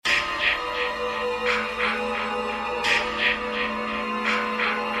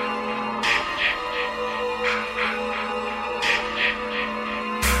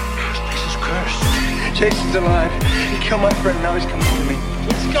Jason's alive. He killed my friend, now he's coming for me.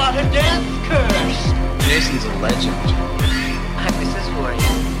 He's got a death curse. Jason's a legend. I'm Mrs.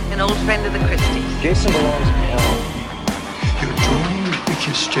 Voorhees, an old friend of the Christies. Jason belongs in hell. You're doomed if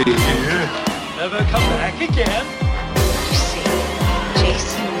you stay here. Never come back again. You see,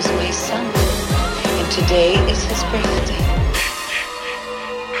 Jason was my son, and today is his birthday.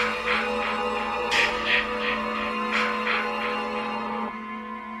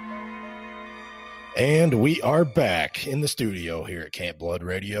 And we are back in the studio here at Camp Blood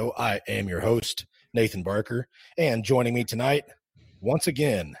Radio. I am your host, Nathan Barker, and joining me tonight, once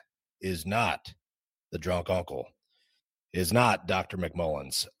again, is not the drunk uncle, is not Dr.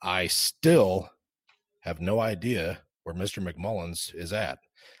 McMullins. I still have no idea where Mr. McMullins is at.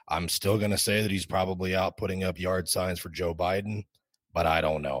 I'm still going to say that he's probably out putting up yard signs for Joe Biden, but I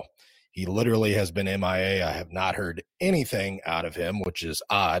don't know. He literally has been MIA. I have not heard anything out of him, which is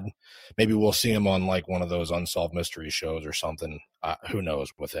odd. Maybe we'll see him on like one of those unsolved mystery shows or something. Who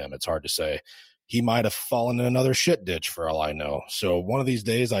knows with him? It's hard to say. He might have fallen in another shit ditch for all I know. So one of these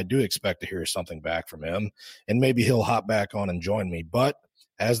days, I do expect to hear something back from him, and maybe he'll hop back on and join me. But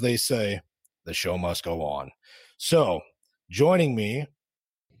as they say, the show must go on. So joining me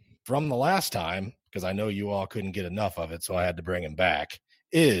from the last time, because I know you all couldn't get enough of it, so I had to bring him back,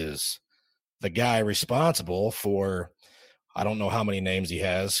 is the guy responsible for, I don't know how many names he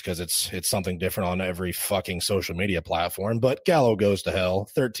has because it's something different on every fucking social media platform, but Gallo Goes to Hell,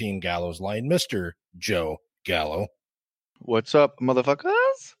 13 Gallows Lane, Mr. Joe Gallo. What's up,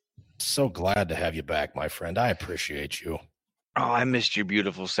 motherfuckers? So glad to have you back, my friend. I appreciate you. Oh, I missed your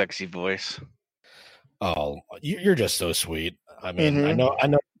beautiful, sexy voice. Oh, you're just so sweet. I mean, I know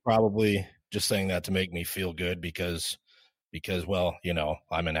you're probably just saying that to make me feel good because, well, you know,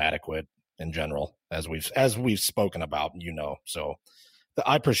 I'm inadequate in general, as we've spoken about, you know. So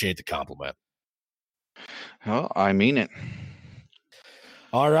I appreciate the compliment. Oh, I mean it.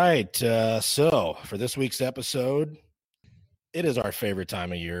 All right. So for this week's episode, it is our favorite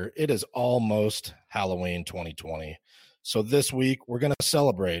time of year. It is almost Halloween 2020. So this week, we're going to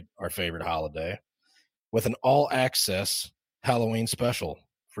celebrate our favorite holiday with an all-access Halloween special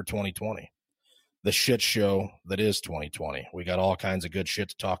for 2020. The shit show that is 2020. We got all kinds of good shit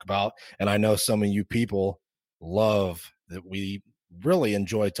to talk about. And I know some of you people love that we really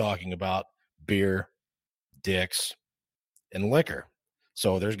enjoy talking about beer, dicks, and liquor.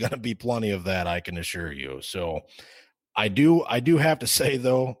 So there's going to be plenty of that, I can assure you. So I do have to say,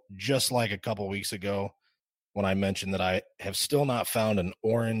 though, just like a couple weeks ago when I mentioned that I have still not found an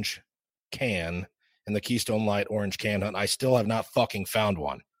orange can in the Keystone Light orange can hunt, I still have not fucking found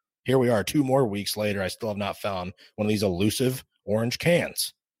one. Here we are 2 more weeks later. I still have not found one of these elusive orange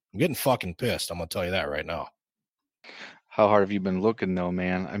cans. I'm getting fucking pissed. I'm going to tell you that right now. How hard have you been looking, though,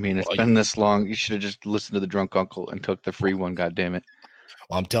 man? I mean, it's been this long. You should have just listened to the drunk uncle and took the free one, goddammit.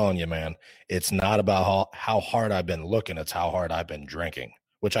 Well, I'm telling you, man, it's not about how hard I've been looking. It's how hard I've been drinking,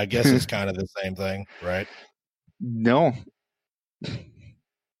 which I guess is kind of the same thing, right? No.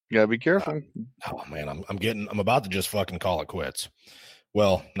 You got to be careful. Oh, man, I'm about to just fucking call it quits.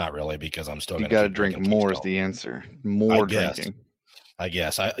 Well, not really, because I'm still going to. You got to drink more is the answer. More drinking. I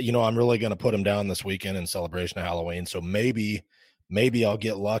guess. I'm really going to put him down this weekend in celebration of Halloween. So maybe I'll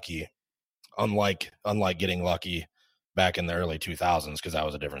get lucky, unlike getting lucky back in the early 2000s, because that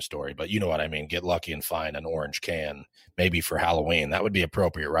was a different story. But you know what I mean? Get lucky and find an orange can, maybe for Halloween. That would be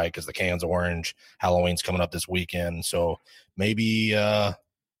appropriate, right? Because the can's orange. Halloween's coming up this weekend. So maybe I'll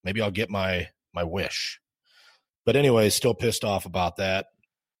get my wish. But anyway, still pissed off about that.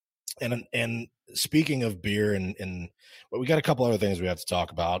 And speaking of beer, and we got a couple other things we have to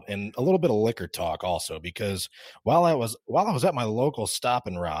talk about, and a little bit of liquor talk also, because while I was at my local Stop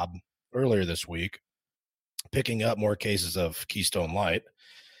and Rob earlier this week, picking up more cases of Keystone Light,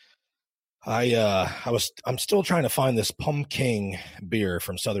 I'm still trying to find this Pumpkin beer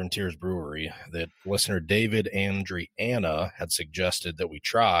from Southern Tiers Brewery that listener David Andriana had suggested that we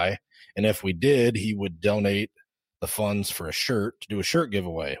try, and if we did, he would donate the funds for a shirt to do a shirt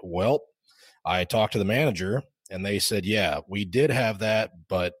giveaway. Well, I talked to the manager and they said, yeah, we did have that,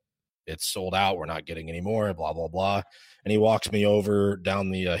 but it's sold out. We're not getting any more, blah, blah, blah. And he walks me over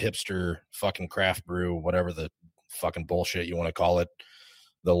down the hipster fucking craft brew, whatever the fucking bullshit you want to call it,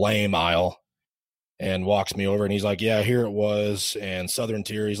 the lame aisle, and walks me over and he's like, yeah, here it was. And Southern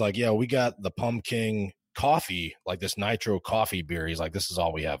Tier, he's like, yeah, we got the Pumpkin coffee, like this nitro coffee beer. He's like, this is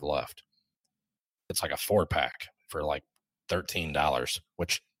all we have left. It's like a 4-pack for like $13,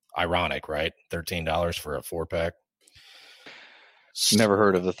 which ironic, right? $13 for a 4-pack. Never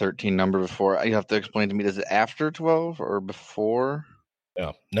heard of the 13 number before. You have to explain to me, is it after 12 or before?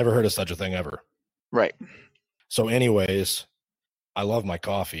 Yeah, never heard of such a thing ever. Right. So anyways, I love my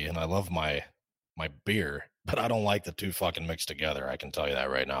coffee and I love my beer, but I don't like the two fucking mixed together. I can tell you that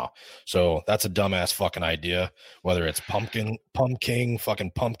right now. So that's a dumbass fucking idea, whether it's pumpkin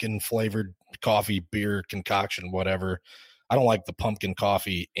fucking pumpkin flavored coffee, beer, concoction, whatever. I don't like the pumpkin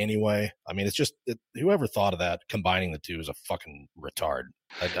coffee anyway. I mean, it's just whoever thought of that, combining the two, is a fucking retard.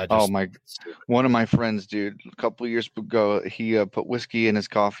 One of my friends, dude, a couple of years ago, he put whiskey in his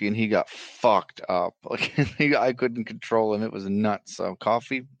coffee and he got fucked up. Like I couldn't control him. It was nuts. So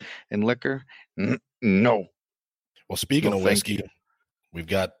coffee and liquor, no. Well, speaking of whiskey, I've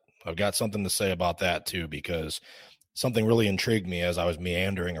got something to say about that too, because something really intrigued me as I was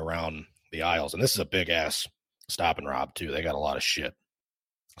meandering around the aisles, and this is a big ass Stop and Rob too. They got a lot of shit.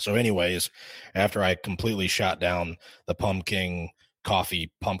 So anyways, after I completely shot down the pumpkin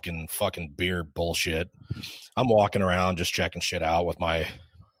coffee, pumpkin fucking beer bullshit, I'm walking around just checking shit out with my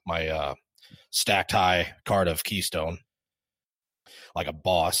stacked high cart of Keystone like a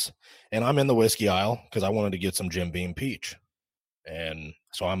boss, and I'm in the whiskey aisle because I wanted to get some Jim Beam Peach. And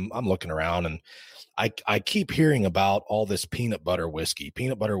so I'm looking around, and I keep hearing about all this peanut butter whiskey.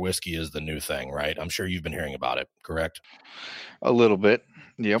 Peanut butter whiskey is the new thing, right? I'm sure you've been hearing about it, correct? A little bit.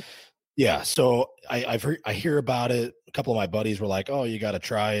 Yep. Yeah. So I hear about it. A couple of my buddies were like, "Oh, you got to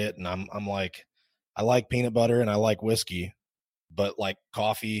try it." And I'm like, I like peanut butter and I like whiskey, but like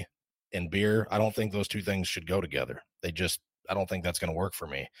coffee and beer, I don't think those two things should go together. I don't think that's going to work for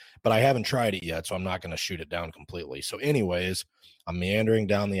me, but I haven't tried it yet, so I'm not going to shoot it down completely. So anyways, I'm meandering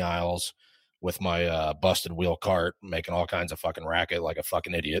down the aisles with my busted wheel cart, making all kinds of fucking racket like a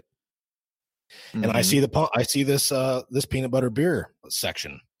fucking idiot. Mm-hmm. And I see this peanut butter beer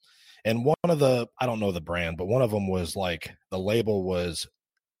section. And one of the, I don't know the brand, but one of them was like, the label was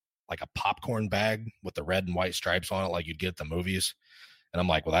like a popcorn bag with the red and white stripes on it, like you'd get at the movies. And I'm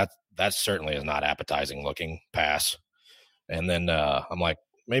like, well, that certainly is not appetizing looking. Pass. And then I'm like,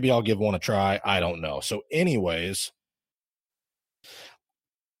 maybe I'll give one a try. I don't know. So anyways,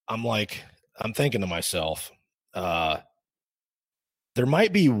 I'm thinking to myself, there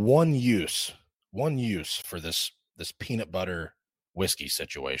might be one use for this peanut butter whiskey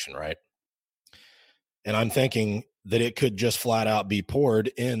situation, right? And I'm thinking that it could just flat out be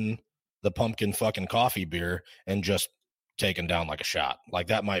poured in the pumpkin fucking coffee beer and just taken down like a shot. Like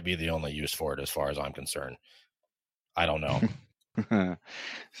that might be the only use for it as far as I'm concerned. I don't know.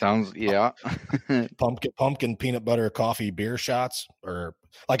 Sounds, yeah. pumpkin peanut butter coffee beer shots, or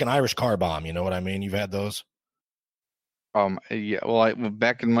like an Irish car bomb. You know what I mean? You've had those? Yeah. Well,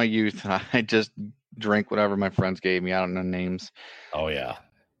 back in my youth, I just drank whatever my friends gave me. I don't know names. Oh yeah.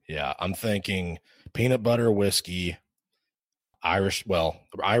 Yeah. I'm thinking peanut butter whiskey, Irish. We'll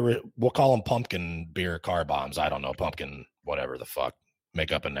call them pumpkin beer car bombs. I don't know. Pumpkin, whatever the fuck,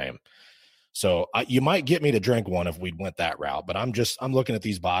 make up a name. So you might get me to drink one if we went that route, but I'm looking at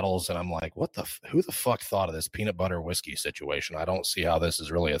these bottles and I'm like, who the fuck thought of this peanut butter whiskey situation? I don't see how this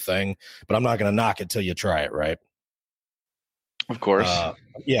is really a thing, but I'm not going to knock it till you try it, right? Of course.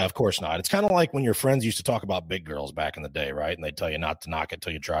 Yeah, of course not. It's kind of like when your friends used to talk about big girls back in the day, right? And they tell you not to knock it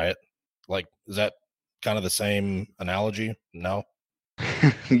till you try it. Like, is that kind of the same analogy? No?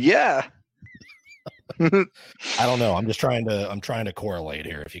 Yeah. I don't know. I'm trying to correlate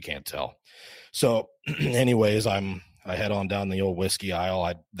here if you can't tell. So anyways, I head on down the old whiskey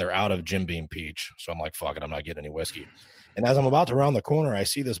aisle. They're out of Jim Beam Peach. So I'm like, fuck it. I'm not getting any whiskey. And as I'm about to round the corner, I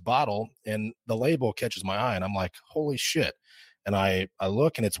see this bottle and the label catches my eye and I'm like, holy shit. And I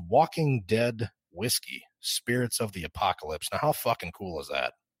look and it's Walking Dead whiskey, Spirits of the Apocalypse. Now, how fucking cool is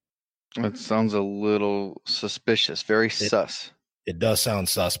that? That sounds a little suspicious. Very sus. It does sound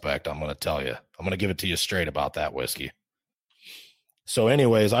suspect, I'm going to tell you. I'm going to give it to you straight about that whiskey. So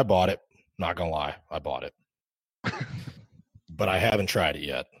anyways, I bought it. Not going to lie, I bought it. But I haven't tried it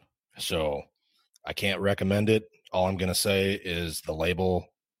yet. So I can't recommend it. All I'm going to say is the label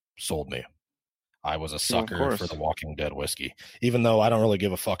sold me. I was a sucker for the Walking Dead whiskey. Even though I don't really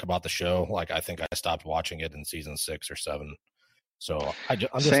give a fuck about the show. Like, I think I stopped watching it in season 6 or 7. So I'm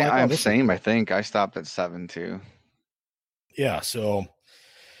just same. I think I stopped at 7 too. Yeah, so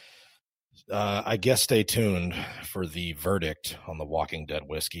I guess stay tuned for the verdict on the Walking Dead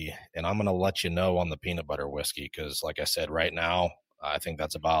whiskey, and I'm going to let you know on the peanut butter whiskey because, like I said, right now, I think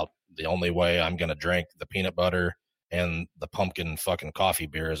that's about the only way I'm going to drink the peanut butter and the pumpkin fucking coffee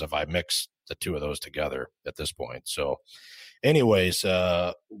beer is if I mix the two of those together at this point. So anyways,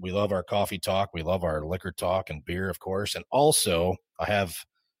 we love our coffee talk. We love our liquor talk and beer, of course. And also, I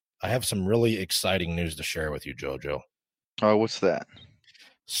have some really exciting news to share with you, JoJo. Oh, what's that?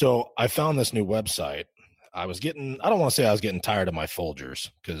 So I found this new website. I don't want to say I was getting tired of my Folgers,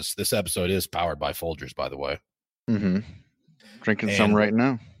 because this episode is powered by Folgers, by the way. Mm-hmm. Drinking some right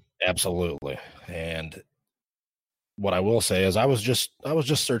now. Absolutely. And what I will say is I was just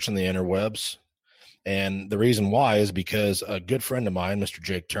searching the interwebs. And the reason why is because a good friend of mine, Mr.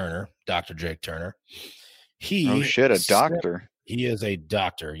 Jake Turner, Dr. Jake Turner, a doctor. He is a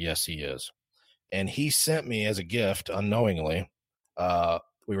doctor. Yes, he is. And he sent me as a gift, unknowingly,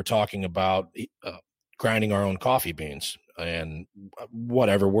 we were talking about grinding our own coffee beans and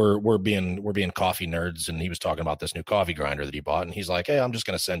whatever. We're being coffee nerds, and he was talking about this new coffee grinder that he bought, and he's like, "Hey, I'm just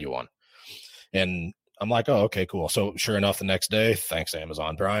going to send you one." And I'm like, "Oh, okay, cool." So sure enough, the next day, thanks to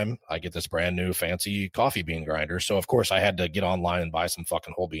Amazon Prime, I get this brand new fancy coffee bean grinder. So of course I had to get online and buy some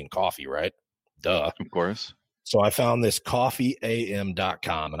fucking whole bean coffee, right? Duh. Of course. So I found this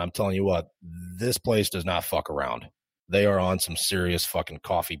coffeeam.com, and I'm telling you what, this place does not fuck around. They are on some serious fucking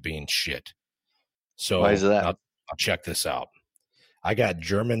coffee bean shit. So why is that? I'll check this out. I got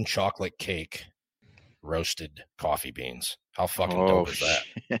German chocolate cake roasted coffee beans. How fucking dope is that?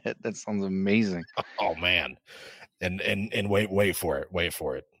 Shit, that sounds amazing. Oh man. And wait for it. Wait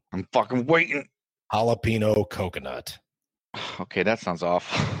for it. I'm fucking waiting. Jalapeno coconut. Okay, that sounds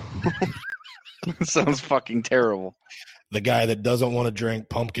awful. Sounds fucking terrible. The guy that doesn't want to drink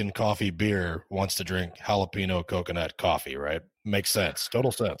pumpkin coffee beer wants to drink jalapeno coconut coffee, right? Makes sense.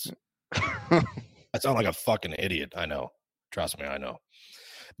 Total sense. I sound like a fucking idiot. I know. Trust me, I know.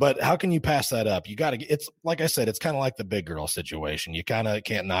 But how can you pass that up? You got to, it's like I said, it's kind of like the big girl situation. You kind of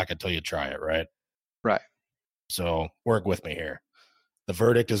can't knock it till you try it, right? Right. So work with me here. The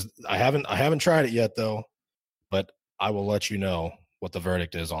verdict is, I haven't tried it yet though, but I will let you know what the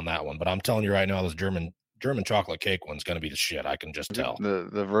verdict is on that one. But I'm telling you right now, this German chocolate cake one's going to be the shit. I can just tell.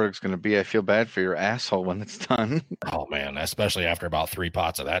 The verdict's going to be, I feel bad for your asshole when it's done. Oh man, especially after about 3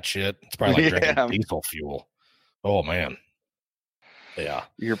 pots of that shit. It's probably like drinking diesel fuel. Oh man. Yeah.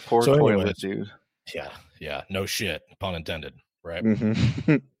 Your poor toilet, dude. Yeah. No shit. Pun intended. Right.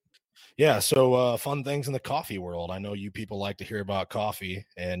 Mm-hmm. Yeah. So fun things in the coffee world. I know you people like to hear about coffee,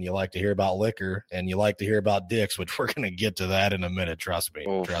 and you like to hear about liquor, and you like to hear about dicks, which we're going to get to that in a minute. Trust me.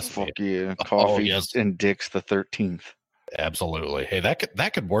 Oh, Trust fuck me. Yeah. Coffee yes. and dicks the 13th. Absolutely. Hey,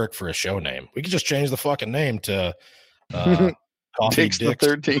 that could work for a show name. We could just change the fucking name to Coffee Dicks the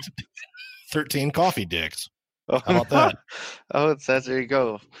 13th. 13 Coffee Dicks. How about that? Oh, it says there you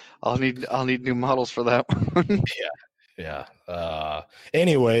go. I'll need new models for that one. Yeah.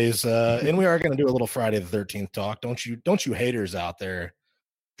 Anyways, and we are going to do a little Friday the 13th talk. Don't you haters out there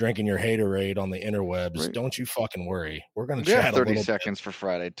drinking your haterade on the interwebs? Right. Don't you fucking worry. We're going to chat 30 seconds for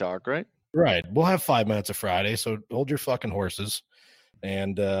Friday talk, right? Right. We'll have 5 minutes of Friday, so hold your fucking horses.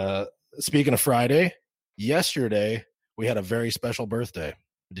 And speaking of Friday, yesterday we had a very special birthday.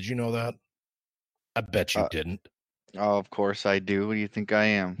 Did you know that? I bet you didn't. Oh, of course I do. What do you think I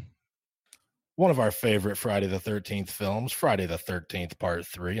am? One of our favorite Friday the 13th films, Friday the 13th Part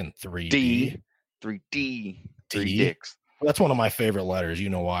 3 and 3D. 3D. Three dicks. That's one of my favorite letters. You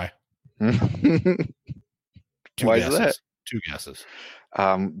know why? Why is that? 2 guesses.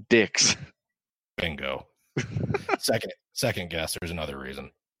 Dicks. Bingo. Second guess. There's another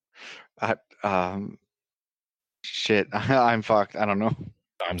reason. Shit. I'm fucked. I don't know.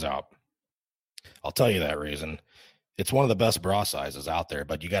 Time's out. I'll tell you that reason. It's one of the best bra sizes out there,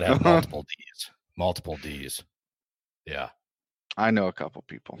 but you got to have multiple D's. Multiple D's. Yeah. I know a couple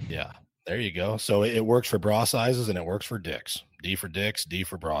people. Yeah. There you go. So it works for bra sizes and it works for dicks. D for dicks, D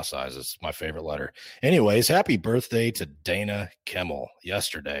for bra sizes. My favorite letter. Anyways, happy birthday to Dana Kimmel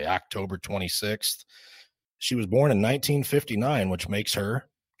yesterday, October 26th. She was born in 1959, which makes her,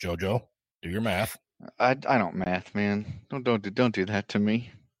 JoJo, do your math. I don't math, man. Don't do that to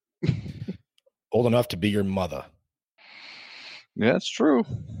me. Old enough to be your mother. Yeah, that's true.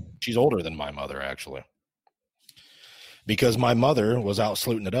 She's older than my mother, actually. Because my mother was out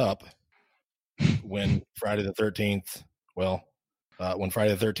slooting it up when Friday the 13th, when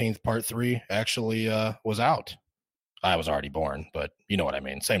Friday the 13th Part 3 actually was out. I was already born, but you know what I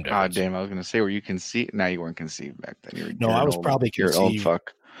mean. Same difference. Damn, I was going to say, were you conceived? No, you weren't conceived back then. I was probably conceived. You're old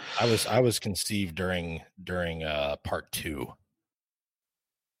fuck. I was conceived during Part 2.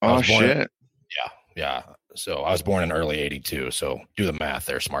 Oh, shit. Yeah. So I was born in early 82. So do the math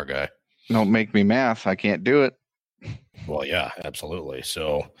there, smart guy. Don't make me math. I can't do it. Well, yeah, absolutely.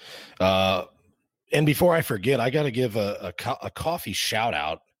 So, and before I forget, I got to give a coffee shout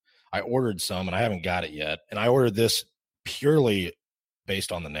out. I ordered some and I haven't got it yet. And I ordered this purely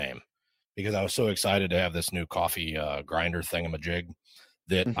based on the name because I was so excited to have this new coffee grinder thingamajig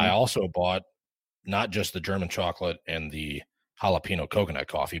that I also bought not just the German chocolate and the jalapeno coconut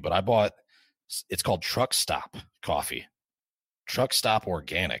coffee, but I bought It's called Truck Stop Coffee. Truck Stop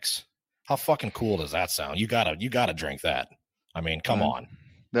Organics. How fucking cool does that sound? You gotta drink that. I mean, come on.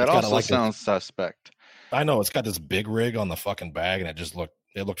 That It's got also like sounds suspect. I know it's got this big rig on the fucking bag, and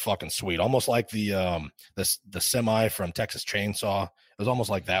it looked fucking sweet, almost like the semi from Texas Chainsaw. It was almost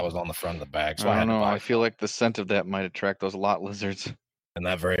like that was on the front of the bag. So I don't know. I I feel like the scent of that might attract those lot lizards. and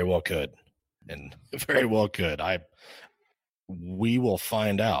that very well could, We will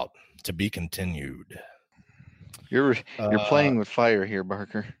find out. To be continued. You're playing with fire here,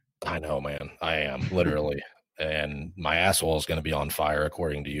 Barker. I know, man. I am literally, and my asshole is going to be on fire,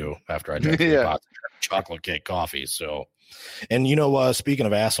 according to you, after I drink 3 pots of chocolate cake coffee. So, and speaking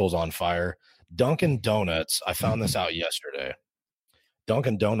of assholes on fire, Dunkin' Donuts. I found this out yesterday.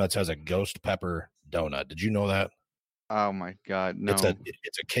 Dunkin' Donuts has a ghost pepper donut. Did you know that? Oh my God, no! It's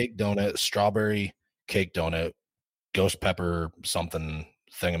a cake donut, strawberry cake donut, ghost pepper something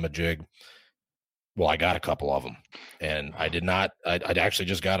thingamajig. Well, I got a couple of them, and I did not. I actually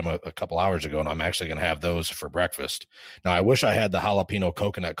just got them a couple hours ago, and I'm actually going to have those for breakfast. Now, I wish I had the jalapeno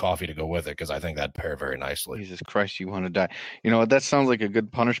coconut coffee to go with it because I think that'd pair very nicely. Jesus Christ, you want to die? You know what? That sounds like a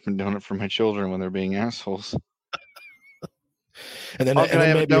good punishment donut for my children when they're being assholes. And then, can I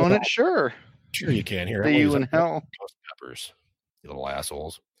have a donut? Sure you can. Here, see you in hell. Ghost peppers, you little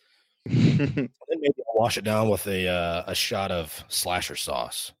assholes. And then maybe I'll wash it down with a shot of slasher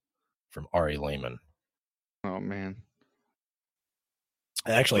sauce from Ari Lehman. Oh man,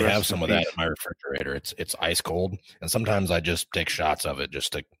 I actually have some of that in my refrigerator. It's ice cold, and sometimes I just take shots of it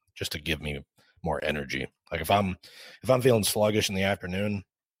just to give me more energy. Like if I'm feeling sluggish in the afternoon,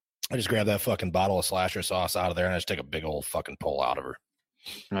 I just grab that fucking bottle of slasher sauce out of there and I just take a big old fucking pull out of her.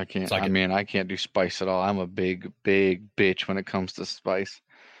 I can't. I can't do spice at all. I'm a big bitch when it comes to spice.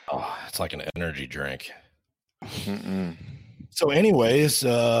 Oh, it's like an energy drink. Mm-mm. So, anyways,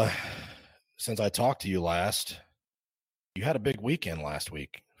 since I talked to you last, you had a big weekend last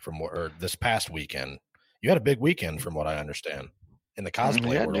week or this past weekend. You had a big weekend from what I understand in the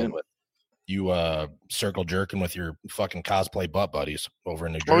cosplay world. You circle jerking with your fucking cosplay butt buddies over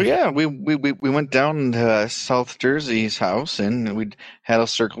in New Jersey. Oh yeah, we went down to South Jersey's house and we had a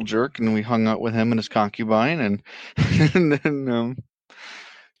circle jerk and we hung out with him and his concubine and then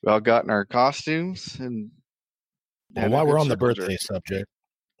we all got in our costumes and. Well, while we're on the birthday subject,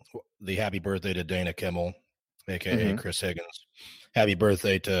 the happy birthday to Dana Kimmel, aka Chris Higgins. Happy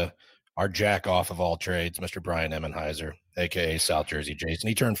birthday to our jack off of all trades, Mr. Brian Emmenheiser, aka South Jersey Jason.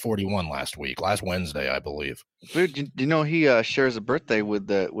 He turned 41 last Wednesday, I believe. Dude, do you know he shares a birthday with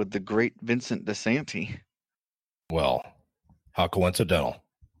the great Vincent DeSanti? Well, how coincidental,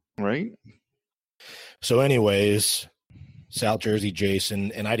 right? So, anyways, South Jersey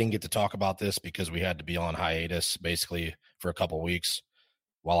Jason, and I didn't get to talk about this because we had to be on hiatus basically for a couple weeks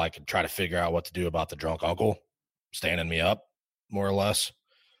while I could try to figure out what to do about the drunk uncle standing me up, more or less.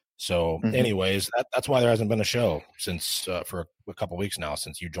 So, anyways, that's why there hasn't been a show since for a couple weeks now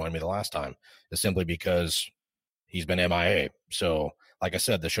since you joined me the last time. It's simply because he's been MIA. So, like I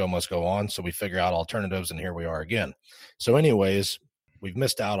said, the show must go on. So we figure out alternatives, and here we are again. So, anyways, we've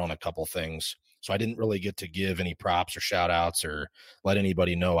missed out on a couple things. So I didn't really get to give any props or shout outs or let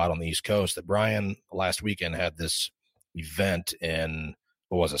anybody know out on the East Coast that Brian last weekend had this event in,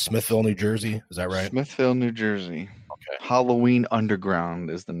 what was it, Smithville, New Jersey? Is that right? Smithville, New Jersey. Okay. Halloween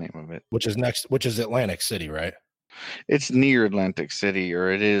Underground is the name of it. Which is Atlantic City, right? It's near Atlantic City, or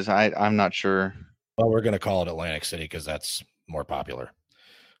it is. I'm not sure. Well, we're going to call it Atlantic City because that's more popular.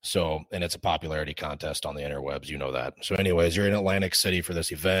 So, and it's a popularity contest on the interwebs. You know that. So anyways, you're in Atlantic City for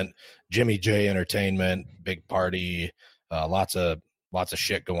this event, Jimmy J Entertainment, big party, lots of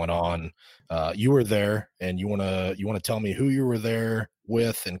shit going on. You were there, and you want to tell me who you were there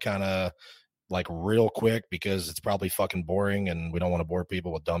with and kind of like real quick, because it's probably fucking boring and we don't want to bore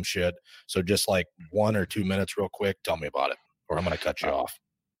people with dumb shit. So just like 1 or 2 minutes real quick, tell me about it or I'm going to cut you off.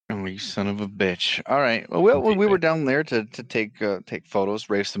 Oh, you son of a bitch. All right. Well, we were down there to take photos,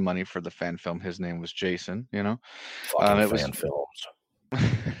 raise some money for the fan film. His name was Jason, you know. Fucking fan films.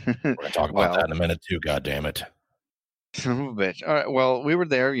 We're going to talk about that in a minute too, God damn it. Son of a bitch. All right. Well, we were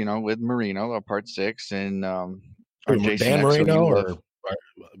there, you know, with Marino, our part 6, and Dan Marino or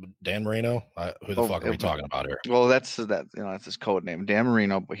Dan Marino? Who the fuck are we talking about here? Well, that's his code name, Dan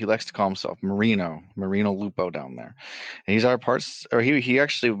Marino, but he likes to call himself Marino Lupo down there. And he's our parts, or he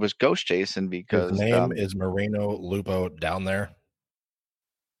actually was Ghost Jason because his name is Marino Lupo down there.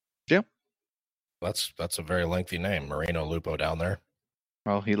 Yeah, that's a very lengthy name, Marino Lupo down there.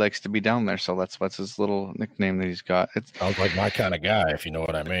 Well, he likes to be down there, so that's his little nickname that he's got. It sounds like my kind of guy, if you know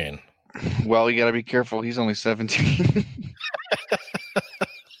what I mean. Well, you got to be careful. He's only 17.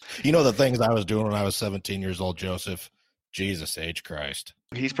 You know the things I was doing when I was 17 years old, Joseph. Jesus H. Christ.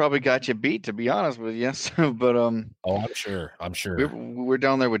 He's probably got you beat, to be honest with you. But Oh, I'm sure. we're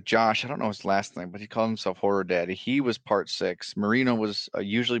down there with Josh. I don't know his last name, but he called himself Horror Daddy. He was part 6. Marino was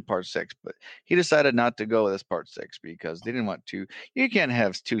usually part 6, but he decided not to go with this part 6 because they didn't want to. You can't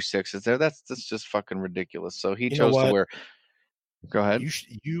have 2 6s there. That's just fucking ridiculous. So he chose to wear. Go ahead.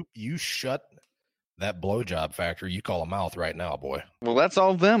 You shut that blowjob factory you call a mouth right now, boy. Well, that's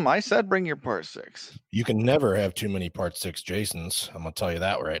all them. I said bring your part 6. You can never have too many part 6 Jasons. I'm gonna tell you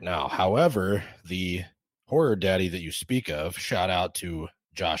that right now. However, the Horror Daddy that you speak of, shout out to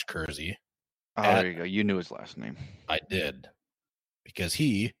Josh Kersey. Oh, there you go. You knew his last name. I did, because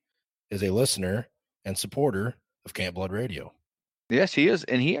he is a listener and supporter of Camp Blood Radio. Yes, he is,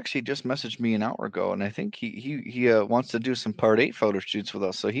 and he actually just messaged me an hour ago, and I think he wants to do some part 8 photo shoots with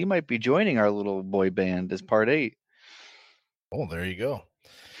us, so he might be joining our little boy band as part 8. Oh, there you go.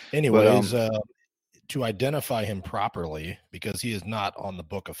 Anyways, to identify him properly, because he is not on the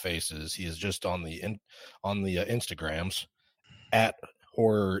Book of Faces, he is just on the Instagrams at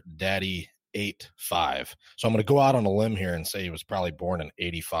Horror Daddy 85. So I'm going to go out on a limb here and say he was probably born in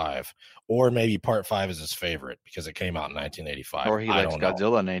 85, or maybe part 5 is his favorite because it came out in 1985. Or he likes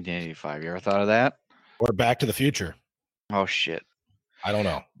Godzilla in 1985. You ever thought of that? Or Back to the Future. Oh shit. I don't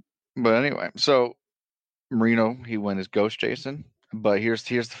know. But anyway, so Marino, he went as Ghost Jason, but here's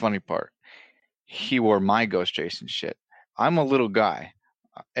the funny part. He wore my Ghost Jason shit. I'm a little guy,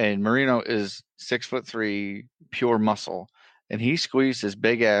 and Marino is 6'3", pure muscle. And he squeezed his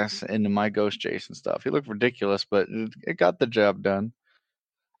big ass into my Ghost Jason stuff. He looked ridiculous, but it got the job done.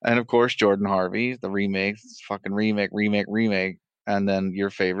 And of course, Jordan Harvey, the remake, fucking remake. And then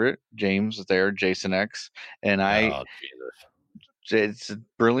your favorite, James, was there, Jason X. And it's a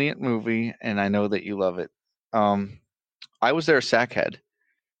brilliant movie, and I know that you love it. I was there, sackhead.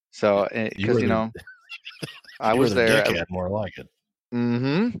 So, because I was there. Dickhead, more like it.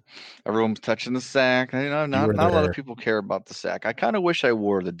 Mm-hmm. Everyone was touching the sack. Not a lot of people care about the sack. I kind of wish I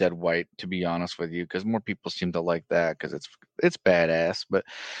wore the dead white, to be honest with you, because more people seem to like that because it's badass. But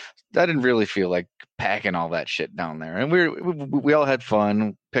I didn't really feel like packing all that shit down there. And we all had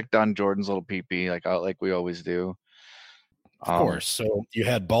fun, picked on Jordan's little pee-pee like we always do. Of course. So you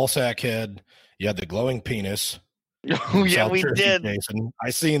had ballsack head, you had the glowing penis. Oh yeah, we did. Jason.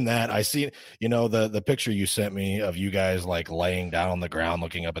 I seen that. I seen, the picture you sent me of you guys like laying down on the ground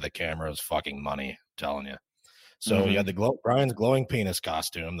looking up at the camera is fucking money, I'm telling you. So you had Brian's glowing penis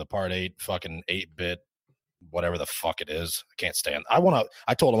costume, the part 8 fucking 8-bit, whatever the fuck it is. I can't stand. I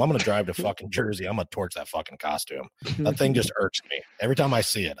told him I'm gonna drive to fucking Jersey. I'm gonna torch that fucking costume. That thing just irks me. Every time I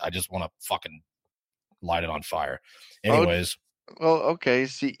see it, I just want to fucking light it on fire. Anyways. Well, okay.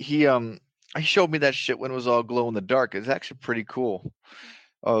 See, he showed me that shit when it was all glow in the dark. It's actually pretty cool.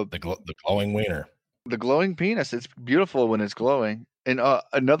 The glowing wiener. The glowing penis. It's beautiful when it's glowing. And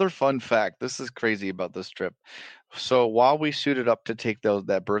another fun fact. This is crazy about this trip. So while we suited up to take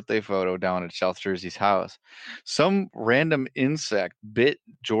that birthday photo down at South Jersey's house, some random insect bit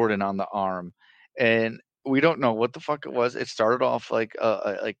Jordan on the arm, and we don't know what the fuck it was. It started off like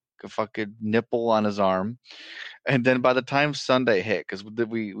a fucking nipple on his arm. And then by the time Sunday hit, because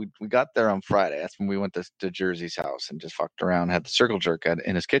we got there on Friday, that's when we went to Jersey's house and just fucked around, had the circle jerk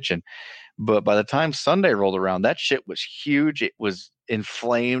in his kitchen. But by the time Sunday rolled around, that shit was huge. It was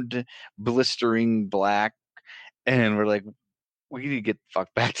inflamed, blistering black. And we're like, we need to get the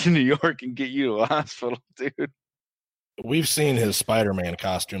fuck back to New York and get you to a hospital, dude. We've seen his Spider-Man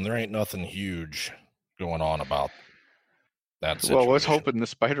costume. There ain't nothing huge going on about that situation. Well, I was hoping the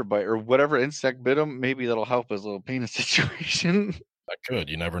spider bite or whatever insect bit him, maybe that'll help his little penis situation. That could.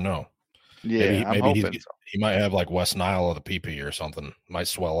 You never know. Yeah, I'm hoping so. He might have like West Nile of the pee-pee or something. Might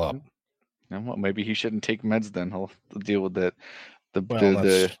swell up. Well, maybe he shouldn't take meds then. He'll deal with that. The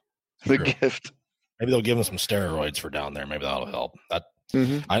gift. Maybe they'll give him some steroids for down there. Maybe that'll help.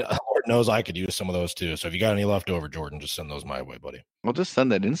 Lord knows I could use some of those too. So if you got any left over, Jordan, just send those my way, buddy. We'll just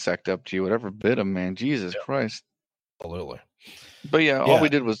send that insect up to you, whatever bit him, man. Jesus Christ. Absolutely. But all we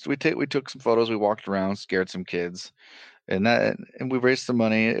did was we took some photos, we walked around, scared some kids, and we raised some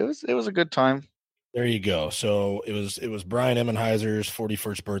money. It was a good time. There you go. So it was Brian Emmenheiser's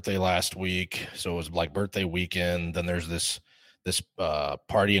 41st birthday last week. So it was like birthday weekend. Then there's this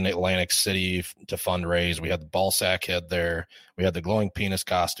party in Atlantic City to fundraise. We had the ballsack head there. We had the glowing penis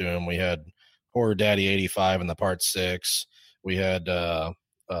costume. We had Horror Daddy 85 in the part 6. We had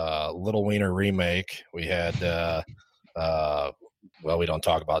Little Wiener remake. We had well, we don't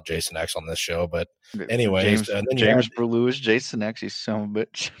talk about Jason X on this show, but anyways, James Berlew is Jason X. He's son of a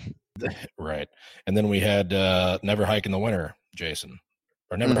bitch. Right. And then we had Never Hike in the Winter, Jason.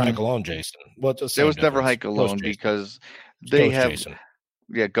 Or Never Hike Alone Jason. Well, it's the There same was Never difference. Hike Alone Ghost Jason. because It's they Ghost have Jason.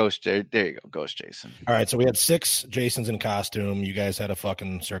 Ghost. There you go, Ghost Jason. All right, so we had 6 Jasons in costume. You guys had a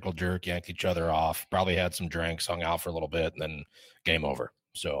fucking circle jerk, yanked each other off, probably had some drinks, hung out for a little bit, and then game over.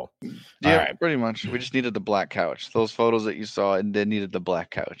 So, Yeah, all right. pretty much. We just needed the black couch. Those photos that you saw, and they needed the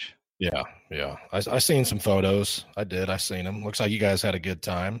black couch. Yeah. I seen some photos. I seen them. Looks like you guys had a good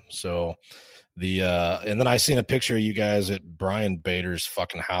time. So and then I seen a picture of you guys at Brian Bader's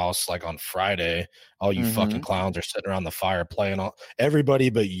fucking house, like on Friday. All you fucking clowns are sitting around the fire playing. Everybody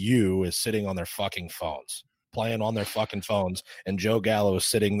but you is sitting on their fucking phones, playing on their fucking phones. And Joe Gallo is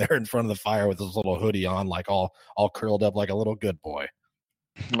sitting there in front of the fire with his little hoodie on, like all curled up like a little good boy.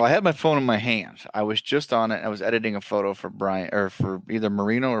 Well, I had my phone in my hand. I was just on it. I was editing a photo for Brian, or for either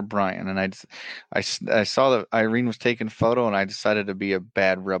Marino or Brian, and I saw that Irene was taking a photo, and I decided to be a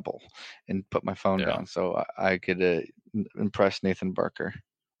bad rebel and put my phone down so I could impress Nathan Barker.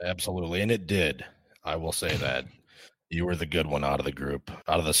 Absolutely, and it did. I will say that you were the good one out of the group,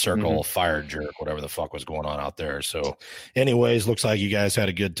 out of the circle, fire jerk, whatever the fuck was going on out there. So, anyways, looks like you guys had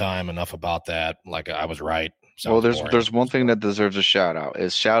a good time. Enough about that. Like I was right. Well, there's one thing that deserves a shout out.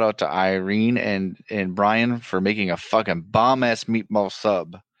 Is shout out to Irene and Brian for making a fucking bomb ass meatball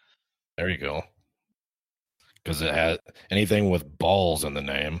sub. There you go. Because it had anything with balls in the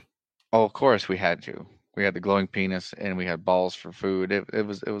name. Oh, of course we had to. We had the glowing penis and we had balls for food. It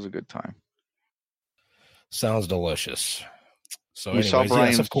was a good time. Sounds delicious. So we saw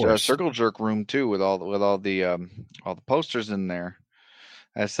Brian's of course. circle jerk room too, with all the posters in there.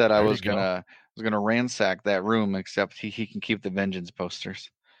 I said I was gonna ransack that room, except he can keep the Vengeance posters.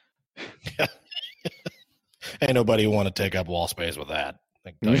 Ain't nobody want to take up wall space with that. I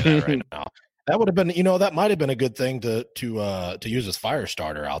can tell you that right now. That would have been, that might have been a good thing to use as fire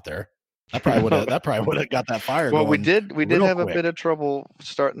starter out there. That probably would have got that fire. Well, going we did have quick. a bit of trouble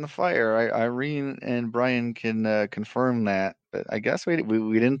starting the fire. Irene and Brian can confirm that, but I guess we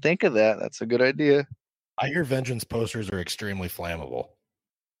didn't think of that. That's a good idea. I hear Vengeance posters are extremely flammable.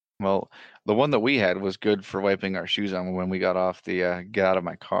 Well, the one that we had was good for wiping our shoes on when we got off the get out of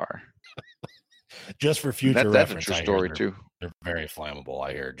my car. Just for future That's reference, a true story too. They're very flammable,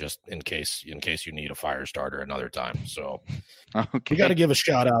 I hear, just in case you need a fire starter another time. So we got to give a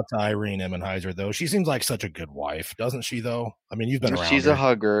shout out to Irene Emmenheiser, though. She seems like such a good wife, doesn't she, though? I mean, you've been around She's her. a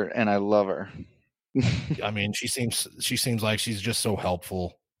hugger, and I love her. I mean, she seems like she's just so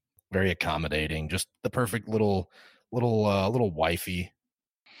helpful, very accommodating, just the perfect little wifey.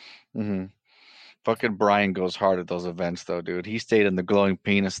 Mm-hmm. Fucking Brian goes hard at those events, though, dude. He stayed in the glowing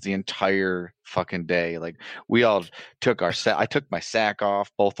penis the entire fucking day. Like, we all took I took my sack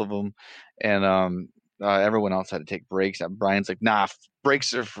off, both of them, and everyone else had to take breaks. And Brian's like, nah,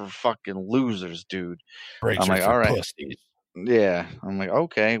 breaks are for fucking losers, dude. Breaks I'm are like, for all right. pussies. Yeah. I'm like,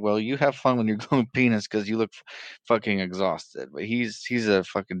 okay, well, you have fun when you're glowing penis because you look fucking exhausted. But he's a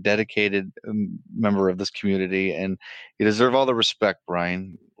fucking dedicated member of this community, and you deserve all the respect,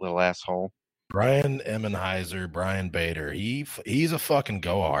 Brian, little asshole. Brian Emmenheiser, Brian Bader. He's a fucking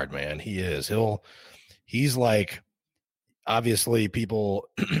go hard, man. He is. He's like, obviously people,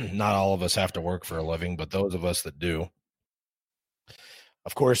 not all of us have to work for a living, but those of us that do.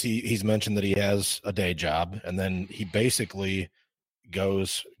 Of course, he's mentioned that he has a day job, and then he basically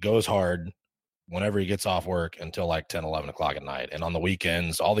goes hard whenever he gets off work until like 10, 11 o'clock at night. And on the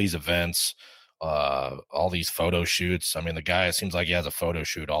weekends, all these events, all these photo shoots. I mean, the guy, it seems like he has a photo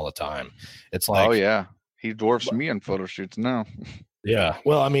shoot all the time. It's like, oh yeah, he dwarfs me on photo shoots now. Yeah.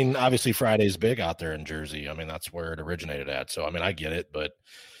 Well, I mean, obviously Friday's big out there in Jersey. I mean, that's where it originated at. So, I mean, I get it, but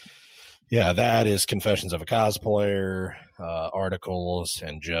yeah, that is Confessions of a Cosplayer, articles,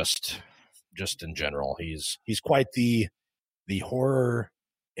 and just in general, he's quite the horror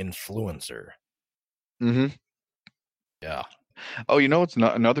influencer. Mm-hmm. Yeah. Oh, you know what's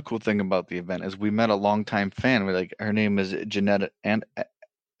another cool thing about the event is we met a longtime fan. Her name is Jeanette, and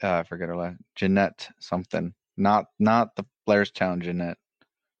I forget her last. Jeanette something. Not the Blairstown Jeanette.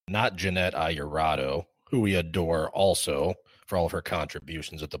 Not Jeanette Ayurado, who we adore also for all of her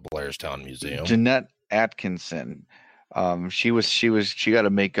contributions at the Blairstown Museum. Jeanette Atkinson. She got a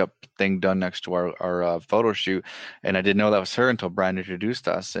makeup thing done next to our photo shoot, and I didn't know that was her until Brian introduced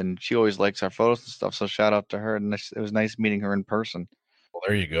us. And she always likes our photos and stuff, so shout out to her. And it was nice meeting her in person. Well,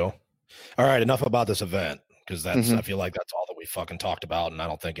 there you go. All right, enough about this event, because that's I feel like that's all that we fucking talked about, and I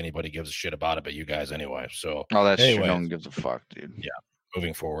don't think anybody gives a shit about it but you guys anyway. So that's true. No one gives a fuck, dude. Yeah,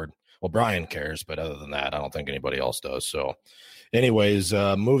 moving forward. Well, Brian cares, but other than that, I don't think anybody else does. So anyways,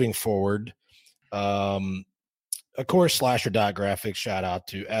 moving forward, of course, Slasher.graphics, shout out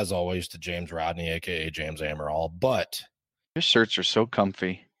to, as always, to James Rodney, a.k.a. James Amaral. But Your shirts are so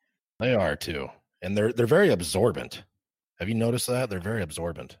comfy. They are too, and they're very absorbent. Have you noticed that? They're very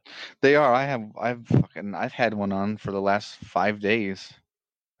absorbent. They are. I've had one on for the last 5 days.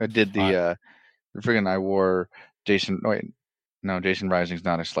 I did I wore Jason. Wait, no, Jason Rising's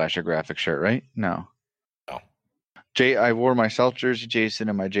not a slasher graphic shirt, right? No. I wore my South Jersey Jason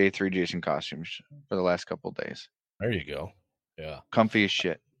and my J3 Jason costumes for the last couple of days. There you go. Yeah. Comfy as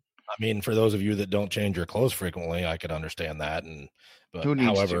shit. I mean, for those of you that don't change your clothes frequently, I could understand that. But who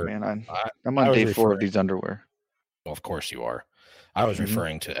needs to, man? I'm on day 4 of these underwear. Well, of course you are. I was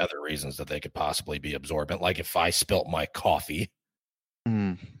referring to other reasons that they could possibly be absorbent. Like if I spilt my coffee.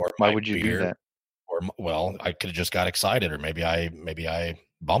 Or why would you do that? Or, well, I could have just got excited, or maybe I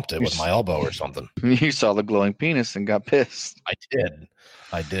bumped it with my elbow or something. You saw the glowing penis and got pissed. I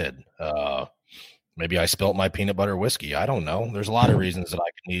did. Maybe I spilt my peanut butter whiskey. I don't know. There's a lot of reasons that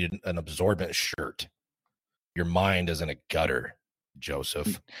I could need an absorbent shirt. Your mind is in a gutter,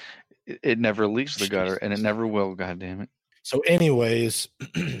 Joseph. It never leaves the gutter, and it never will. God damn it. So, anyways,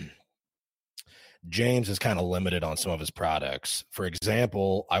 James is kind of limited on some of his products. For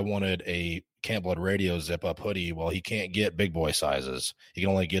example, I wanted a Camp Blood Radio zip-up hoodie. Well, he can't get big boy sizes. He can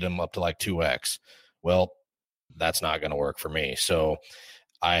only get them up to like 2X. Well, that's not going to work for me. So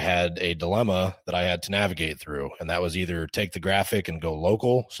I had a dilemma that I had to navigate through, and that was either take the graphic and go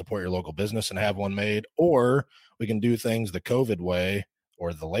local, support your local business and have one made, or we can do things the COVID way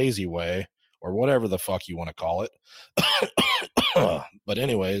or the lazy way or whatever the fuck you want to call it. But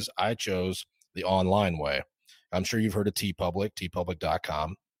anyways, I chose the online way. I'm sure you've heard of TeePublic,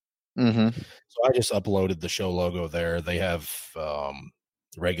 teepublic.com. So I just uploaded the show logo there. They have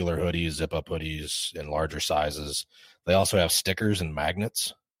regular hoodies, zip-up hoodies in larger sizes. They also have stickers and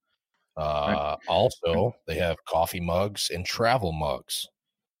magnets. Also, they have coffee mugs and travel mugs.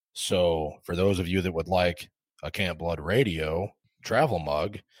 So for those of you that would like a Camp Blood Radio travel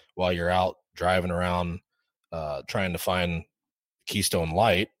mug while you're out driving around trying to find Keystone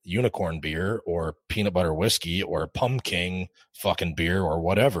Light, unicorn beer, or peanut butter whiskey, or pumpkin fucking beer, or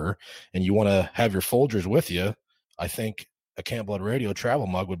whatever, and you want to have your Folgers with you, I think a Camp Blood Radio travel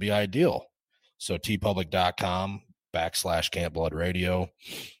mug would be ideal. So teepublic.com/Camp Blood Radio.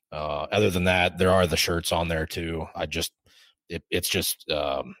 Other than that, there are the shirts on there too. It's just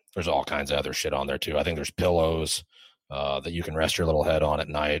there's all kinds of other shit on there too. I think there's pillows that you can rest your little head on at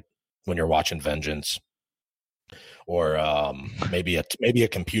night when you're watching Vengeance. Or maybe a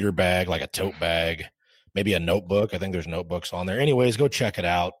computer bag, like a tote bag, maybe a notebook. I think there's notebooks on there. Anyways, go check it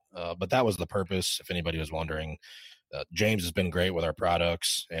out. But that was the purpose, if anybody was wondering. James has been great with our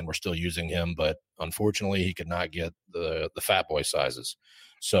products, and we're still using him. But unfortunately, he could not get the fat boy sizes.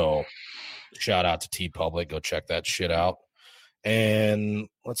 So shout out to TeePublic. Go check that shit out. And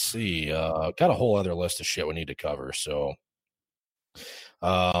let's see. Got a whole other list of shit we need to cover. So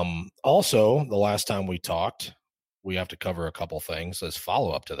also, the last time we talked, we have to cover a couple things as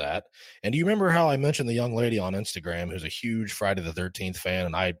follow-up to that. And do you remember how I mentioned the young lady on Instagram who's a huge Friday the 13th fan?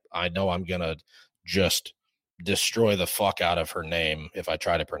 And I know I'm going to just destroy the fuck out of her name if I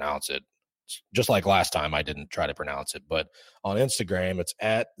try to pronounce it. Just like last time I didn't try to pronounce it. But on Instagram, it's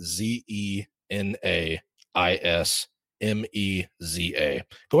at ZENAISMEZA.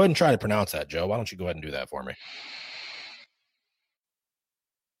 Go ahead and try to pronounce that, Joe. Why don't you go ahead and do that for me?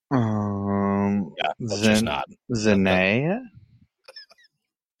 Yeah, that's just not Zenaya.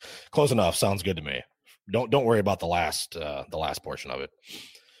 Close enough. Sounds good to me. Don't worry about the last portion of it.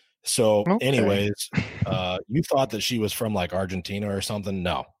 So, anyways, you thought that she was from like Argentina or something?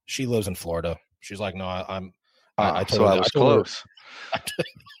 No, she lives in Florida. She's like, no, I told her, I was close.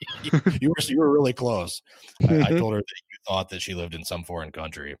 You were really close. I told her that you thought that she lived in some foreign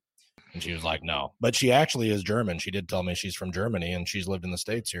country. And she was like, no. But she actually is German. She did tell me she's from Germany, and she's lived in the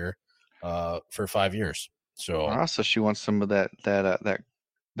States here for 5 years. So she wants some of that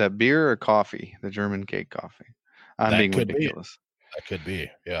beer or coffee, the German cake coffee. I'm being ridiculous. That could be.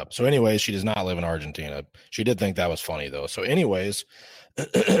 Yeah. So anyways, she does not live in Argentina. She did think that was funny, though. So anyways.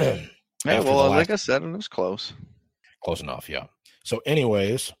 Yeah, well, like I said, it was close. Close enough, yeah. So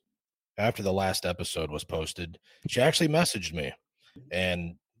anyways, after the last episode was posted, she actually messaged me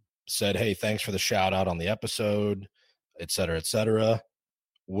and said, hey, thanks for the shout out on the episode, et cetera,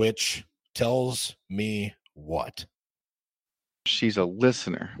 which tells me what? She's a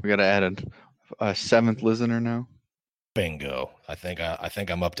listener. We got to add a seventh listener now. Bingo. I think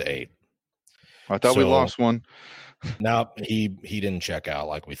I'm up to 8. I thought we lost one. No, he didn't check out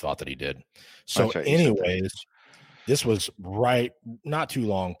like we thought that he did. So anyways, this was not too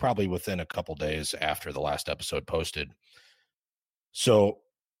long, probably within a couple days after the last episode posted. So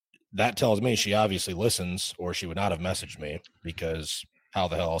that tells me she obviously listens, or she would not have messaged me, because how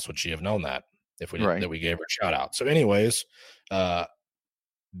the hell else would she have known that if we didn't, that we gave her a shout out? So anyways,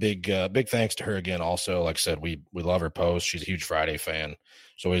 big thanks to her again. Also, like I said, we love her posts. She's a huge Friday fan.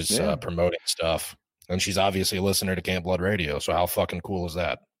 She's always promoting stuff, and she's obviously a listener to Camp Blood Radio. So how fucking cool is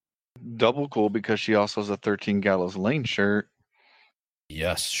that? Double cool, because she also has a 13 Gallows Lane shirt.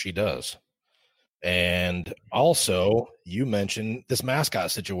 Yes, she does. And also, you mentioned this mascot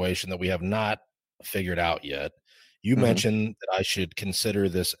situation that we have not figured out yet. You mentioned that I should consider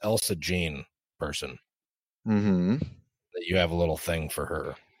this Elsa Jean person. That you have a little thing for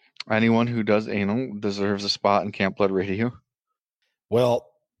her. Anyone who does anal deserves a spot in Camp Blood Radio. Well,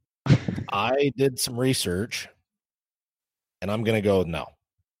 I did some research, and I'm going to go no.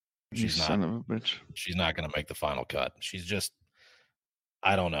 She's not. Son of a bitch. She's not going to make the final cut. She's just,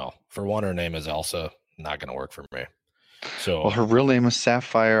 I don't know. For one, her name is Elsa. Not going to work for me. So, well, her real name is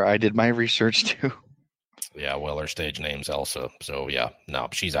Sapphire. I did my research too. Yeah, well, her stage name's Elsa. So yeah, no,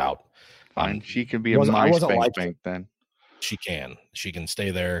 she's out. Fine. She could be a my spank bank then. She can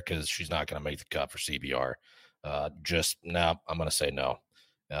stay there, because she's not going to make the cut for CBR. I'm going to say no.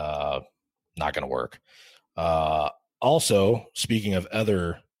 Not going to work. Also, speaking of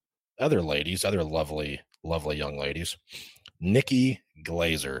other ladies, other lovely young ladies, Nikki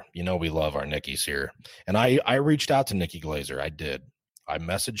Glazer. You know we love our Nikki's here. And I reached out to Nikki Glazer. I did. I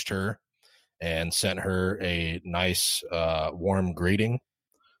messaged her and sent her a nice warm greeting.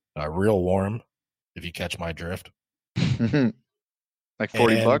 Real warm, if you catch my drift. Like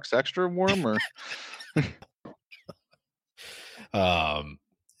 $40 extra warm, or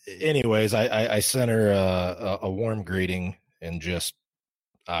anyways, I sent her a warm greeting, and just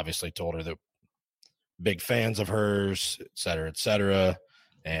obviously told her that big fans of hers, et cetera, et cetera.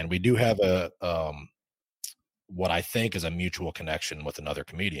 And we do have a what I think is a mutual connection with another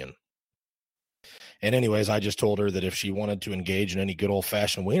comedian. And anyways, I just told her that if she wanted to engage in any good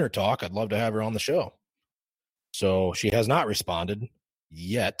old-fashioned wiener talk, I'd love to have her on the show. So she has not responded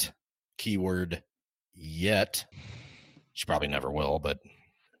yet. Keyword yet. She probably never will, but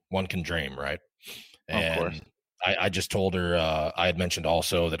one can dream, right? And of course. I just told her, I had mentioned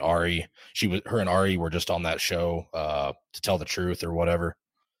also that her and Ari were just on that show to tell the truth or whatever.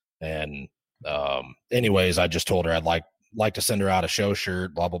 And anyways, I just told her I'd like to send her out a show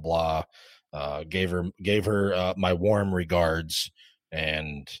shirt, blah, blah, blah. Gave her my warm regards,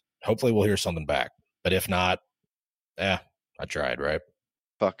 and hopefully we'll hear something back. But if not, I tried, right?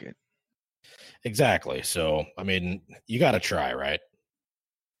 Fuck it. Exactly. So, I mean, you got to try, right?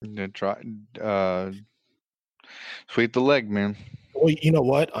 Try. Sweep the leg, man. Well, you know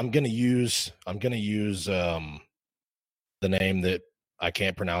what? I'm gonna use the name that I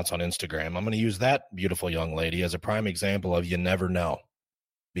can't pronounce on Instagram. I'm gonna use that beautiful young lady as a prime example of you never know,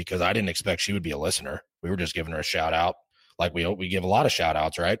 because I didn't expect she would be a listener. We were just giving her a shout out, like we give a lot of shout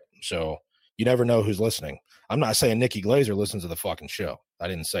outs, right? So you never know who's listening. I'm not saying Nikki Glazer listens to the fucking show. I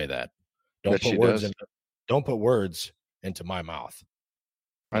didn't say that. Don't put words into my mouth.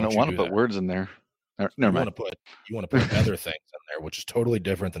 I don't want to put words in there. Never mind. You want to put other things in there, which is totally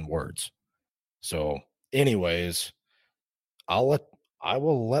different than words. So, anyways, I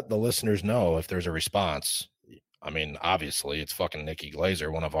will let the listeners know if there's a response. I mean, obviously, it's fucking Nikki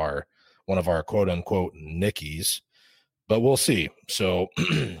Glazer, one of our quote unquote Nickies, but we'll see. So,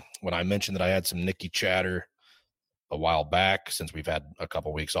 when I mentioned that I had some Nikki chatter a while back, since we've had a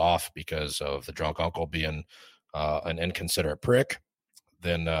couple weeks off because of the drunk uncle being an inconsiderate prick,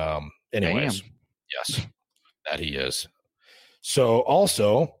 then anyways. Damn. Yes, that he is. So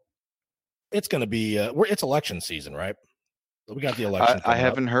also, it's going to be it's election season, right? We got the election. I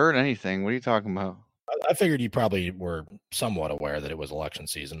haven't heard anything. What are you talking about? I figured you probably were somewhat aware that it was election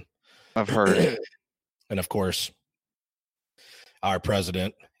season. I've heard it. And of course, our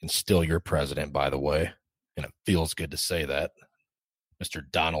president, and still your president, by the way, and it feels good to say that, Mr.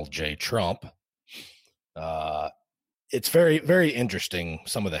 Donald J. Trump. It's very, very interesting,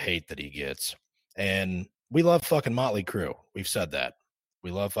 some of the hate that he gets. And we love fucking Motley Crue. We've said that. We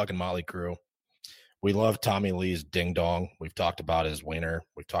love fucking Motley Crue. We love Tommy Lee's ding dong. We've talked about his wiener.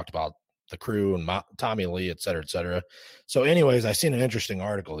 We've talked about the Crew and Tommy Lee, et cetera, et cetera. So anyways, I seen an interesting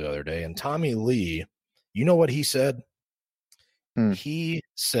article the other day, and Tommy Lee, you know what he said? He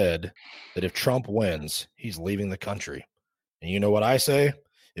said that if Trump wins, he's leaving the country. And you know what I say?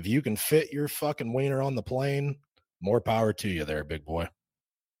 If you can fit your fucking wiener on the plane, more power to you there, big boy.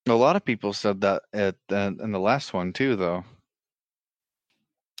 A lot of people said that in the last one too, though.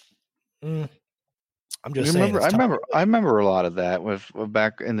 I'm just saying. I remember a lot of that with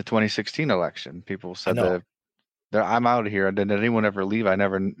back in the 2016 election. People said that I'm out of here. Did anyone ever leave? I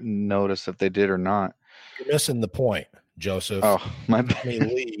never noticed if they did or not. You're missing the point, Joseph. Oh, my bad. Tommy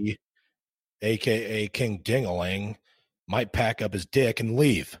Lee, a.k.a. King Dingaling, might pack up his dick and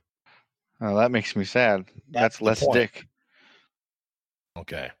leave. Oh, that makes me sad. That's less dick.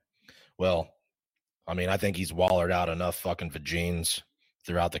 Okay. Well, I mean, I think he's wallered out enough fucking vagines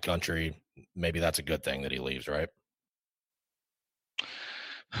throughout the country. Maybe that's a good thing that he leaves, right?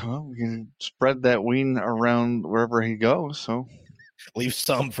 Well, we can spread that ween around wherever he goes, so. Leave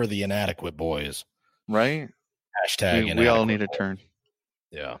some for the inadequate boys. Right? Hashtag we all need a turn.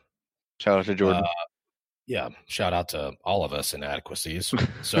 Yeah. Shout out to Jordan. Yeah. Shout out to all of us inadequacies.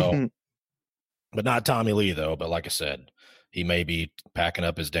 So, but not Tommy Lee, though. But like I said, he may be packing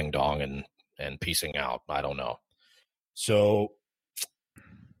up his ding dong and piecing out. I don't know. So,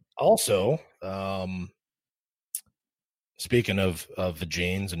 also, speaking of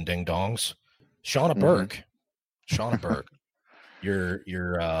vagines and ding dongs, Shauna Burke,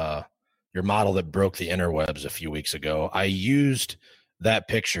 your model that broke the interwebs a few weeks ago. I used that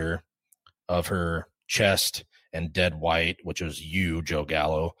picture of her chest and Dead White, which was you, Joe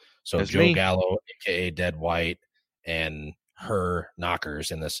Gallo. So That's Joe me. Gallo, aka Dead White, and her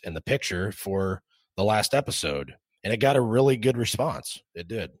knockers in the picture for the last episode, and it got a really good response. It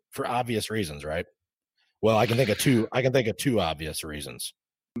did, for obvious reasons, right? Well, I can think of two obvious reasons.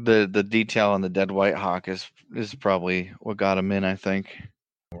 The detail on the Dead White hawk is probably what got him in, I think.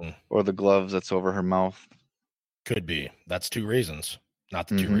 Or the gloves that's over her mouth. Could be. That's two reasons, not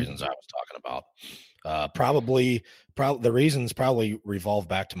the two reasons I was talking about. Probably the reasons probably revolve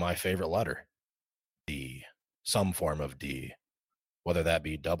back to my favorite letter, D, some form of D, whether that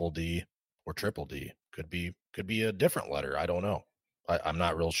be double D or triple D. Could be a different letter. I don't know. I'm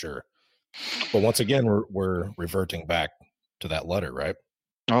not real sure. But once again, we're reverting back to that letter, right?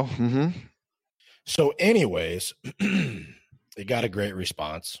 Oh, So anyways, it got a great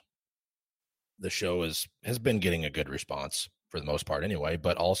response. The show has been getting a good response for the most part anyway,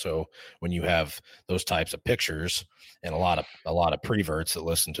 but also when you have those types of pictures and a lot of preverts that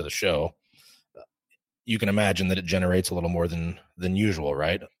listen to the show, you can imagine that it generates a little more than usual,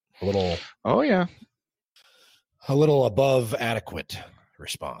 right? A little above adequate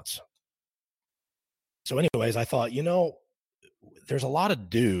response. So anyways, I thought, there's a lot of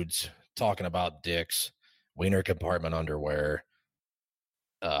dudes talking about dicks, wiener compartment underwear,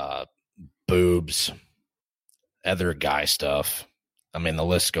 boobs, other guy stuff. I mean, the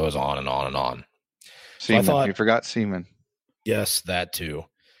list goes on and on and on. Semen. So You forgot semen. Yes, that too.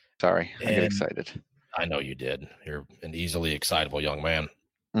 Sorry, I get excited. I know you did. You're an easily excitable young man.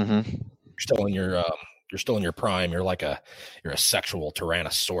 Mm-hmm. You're still in your prime. You're a sexual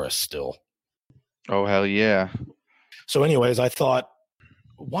tyrannosaurus still. Oh, hell yeah. So anyways, I thought,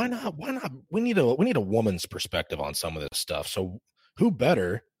 why not? We need a woman's perspective on some of this stuff. So who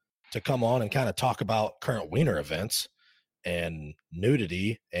better to come on and kind of talk about current wiener events and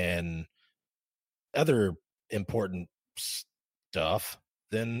nudity and other important stuff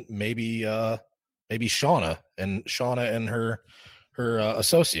than maybe Shauna and her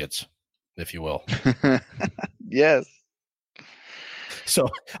associates, if you will. Yes. So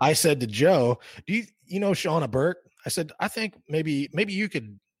I said to Joe, do you know Shauna Burke? I said, I think maybe you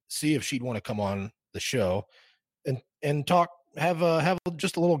could see if she'd want to come on the show and talk, have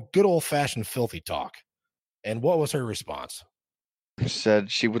just a little good old fashioned filthy talk. And what was her response?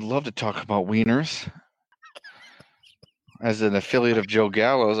 Said she would love to talk about wieners. As an affiliate of Joe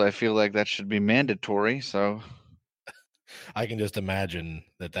Gallo's, I feel like that should be mandatory. So I can just imagine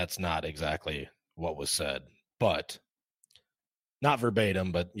that that's not exactly what was said, but not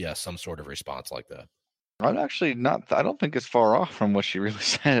verbatim, but yes, some sort of response like that. I'm actually not. I don't think it's far off from what she really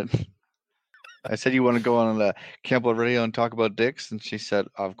said. I said, "You want to go on the Camp Blood Radio and talk about dicks?" And she said,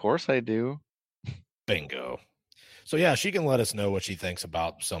 "Of course I do." Bingo. So yeah, she can let us know what she thinks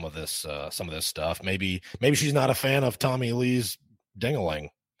about some of this stuff. Maybe she's not a fan of Tommy Lee's ding-a-ling.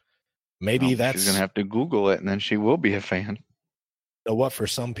 Maybe she's gonna have to Google it, and then she will be a fan. You know what? For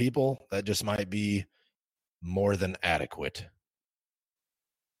some people, that just might be more than adequate.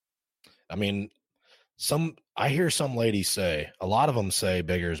 I mean, I hear some ladies say, a lot of them say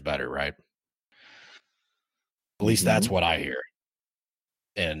bigger is better, right? At least that's what I hear.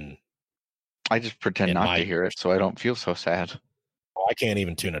 And I just pretend not to hear it so I don't feel so sad. I can't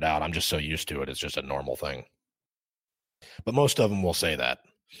even tune it out. I'm just so used to it. It's just a normal thing. But most of them will say that.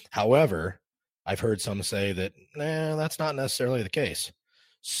 However, I've heard some say that, that's not necessarily the case.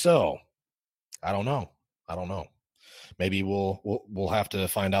 So I don't know. Maybe we'll have to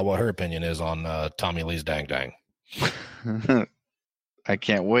find out what her opinion is on Tommy Lee's dang dang. I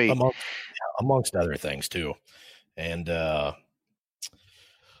can't wait. Amongst other things too. And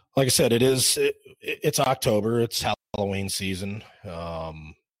like I said, it's October. It's Halloween season.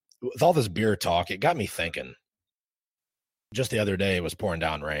 With all this beer talk, it got me thinking. Just the other day, it was pouring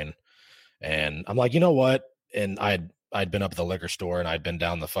down rain. And I'm like, you know what? And I'd been up at the liquor store, and I'd been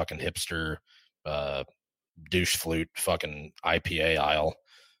down the fucking hipster douche flute fucking IPA aisle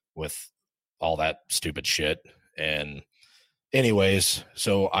with all that stupid shit. And anyways,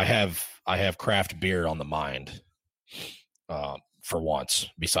 so I have craft beer on the mind for once,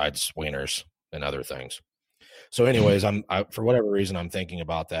 besides wieners and other things. So anyways, for whatever reason, I'm thinking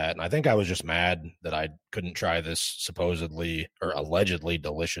about that. And I think I was just mad that I couldn't try this supposedly or allegedly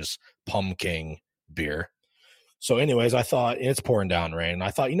delicious pumpkin beer. So anyways, I thought, it's pouring down rain. And I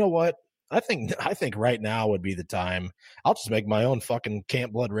thought, you know what? I think right now would be the time. I'll just make my own fucking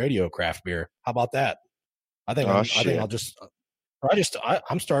Camp Blood Radio craft beer. How about that? I just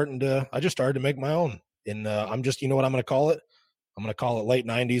started to make my own. And I'm just, you know what I'm going to call it? I'm going to call it late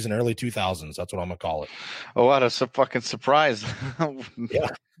 90s and early 2000s. That's what I'm going to call it. Oh, what a fucking surprise. Yeah.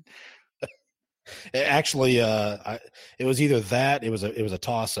 Actually, it was either that. It was a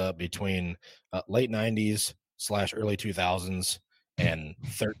toss up between late 90s / early 2000s and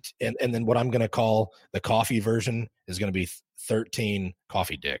then what I'm going to call the coffee version is going to be 13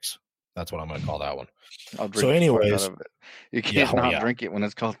 coffee dicks. That's what I'm going to call that one. So anyways, you can't drink it when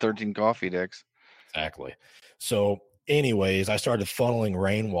it's called 13 coffee dicks. Exactly. So anyways, I started funneling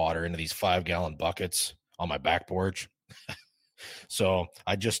rainwater into these 5-gallon buckets on my back porch. So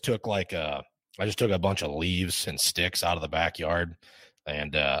I just took a bunch of leaves and sticks out of the backyard,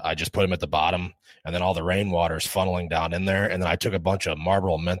 and I just put them at the bottom, and then all the rainwater is funneling down in there. And then I took a bunch of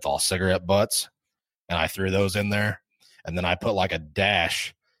Marlboro menthol cigarette butts, and I threw those in there. And then I put like a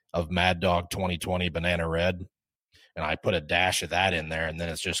dash of Mad Dog 2020 Banana Red, and I put a dash of that in there, and then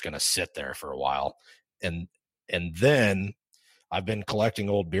it's just going to sit there for a while. And then I've been collecting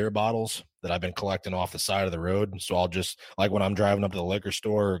old beer bottles that I've been collecting off the side of the road. So I'll just, like when I'm driving up to the liquor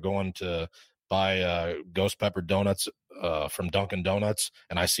store or going to buy ghost pepper donuts from Dunkin' Donuts,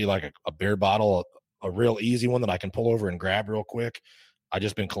 and I see like a beer bottle, a real easy one that I can pull over and grab real quick. I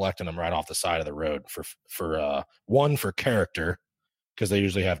just been collecting them right off the side of the road for character, because they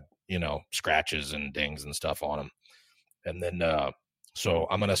usually have, scratches and dings and stuff on them. And then, so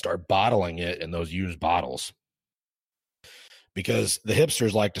I'm going to start bottling it in those used bottles, because the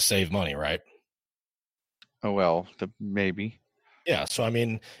hipsters like to save money, right? Oh, well, maybe. Yeah. So, I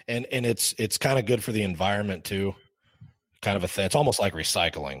mean, and it's kind of good for the environment too. Kind of a thing. It's almost like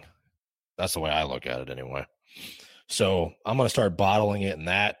recycling. That's the way I look at it anyway. So I'm going to start bottling it in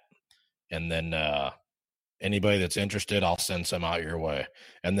that. And then, anybody that's interested, I'll send some out your way.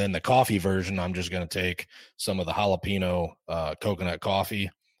 And then the coffee version, I'm just going to take some of the jalapeno coconut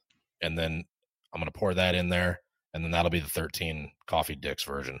coffee, and then I'm going to pour that in there, and then that'll be the 13 coffee dicks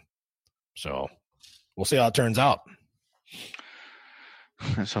version. So we'll see how it turns out.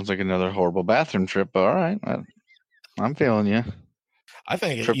 That sounds like another horrible bathroom trip, but all right. I'm feeling you. I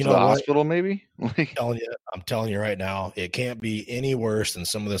think trip to the hospital, maybe. I'm telling you right now, it can't be any worse than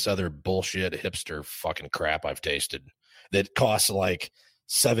some of this other bullshit hipster fucking crap I've tasted that costs like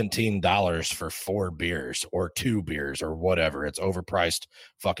 $17 for 4 beers or 2 beers or whatever. It's overpriced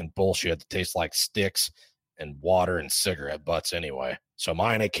fucking bullshit that tastes like sticks and water and cigarette butts anyway. So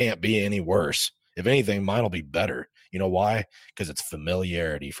mine, it can't be any worse. If anything, mine will be better. You know why? Because it's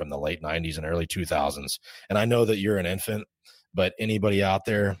familiarity from the late 90s and early 2000s. And I know that you're an infant, but anybody out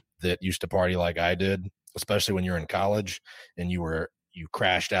there that used to party like I did, especially when you're in college and you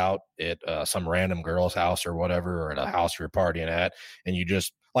crashed out at some random girl's house or whatever, or at a house you were partying at, and you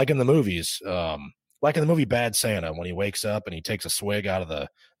just, like in the movies, like in the movie Bad Santa, when he wakes up and he takes a swig out of the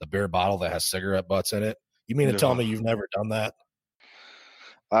beer bottle that has cigarette butts in it. You mean to tell me you've never done that?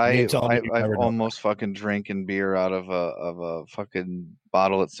 I've almost fucking drinking beer out of a fucking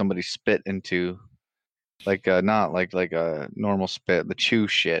bottle that somebody spit into, like not like a normal spit, the chew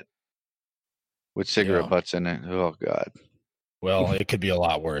shit with cigarette butts in it. Oh God. Well, it could be a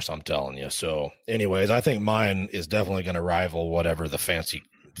lot worse, I'm telling you. So, anyways, I think mine is definitely going to rival whatever the fancy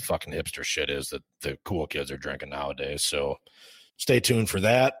fucking hipster shit is that the cool kids are drinking nowadays. So, stay tuned for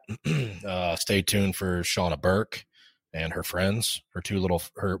that. Stay tuned for Shauna Burke and her friends, her 2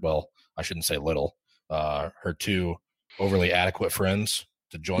 overly adequate friends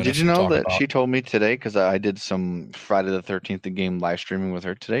to join us. Did you know that she told me today, because I did some Friday the 13th game live streaming with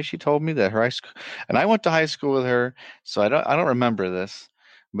her today, she told me that her high school, and I went to high school with her, so I don't remember this,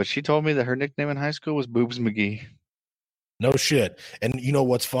 but she told me that her nickname in high school was Boobs McGee. No shit. And you know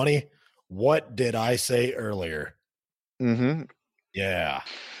what's funny? What did I say earlier? Mm-hmm. Yeah.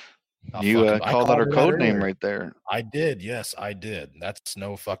 You called out her code name right there. I did. Yes, I did. That's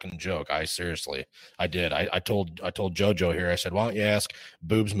no fucking joke. I did. I told JoJo here, I said, why don't you ask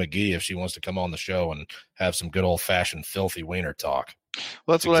Boobs McGee if she wants to come on the show and have some good old fashioned filthy wiener talk.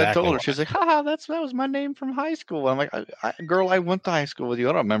 Well, that's what I told her. She was like, haha, that was my name from high school. I'm like, girl, I went to high school with you.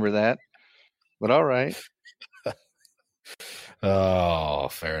 I don't remember that. But all right. Oh,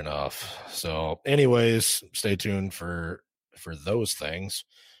 fair enough. So anyways, stay tuned for those things.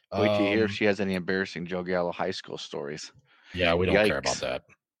 Wait to hear if she has any embarrassing Joe Gallo high school stories. Yeah, we don't care about that.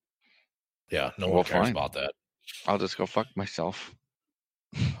 Yeah, no one cares about that. I'll just go fuck myself.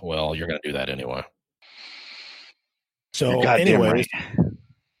 Well, you're going to do that anyway. So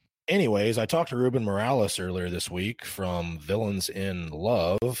anyways, I talked to Ruben Morales earlier this week from Villains in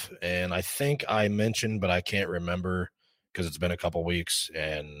Love, and I think I mentioned, but I can't remember because it's been a couple weeks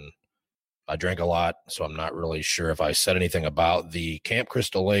and I drank a lot, so I'm not really sure if I said anything about the Camp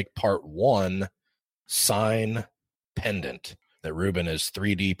Crystal Lake Part 1 sign pendant that Ruben is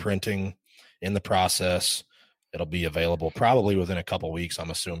 3D printing in the process. It'll be available probably within a couple weeks,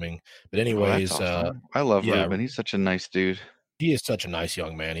 I'm assuming. But anyways, awesome. I love Ruben. He's such a nice dude. He is such a nice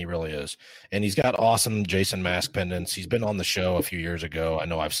young man. He really is. And he's got awesome Jason Mask pendants. He's been on the show a few years ago. I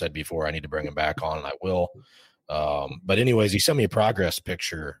know I've said before I need to bring him back on, and I will. But anyways, he sent me a progress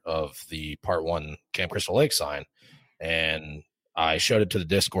picture of the Part 1 Camp Crystal Lake sign, and I showed it to the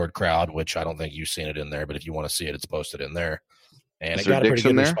Discord crowd, which I don't think you've seen it in there, but if you want to see it, it's posted in there. And it got a pretty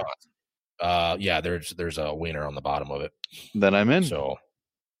good response. Yeah, there's a wiener on the bottom of it. Then I'm in. So,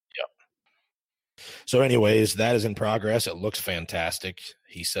 yeah. So anyways, that is in progress. It looks fantastic.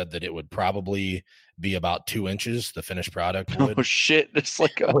 He said that it would probably be about 2 inches, the finished product would. Oh, shit. It's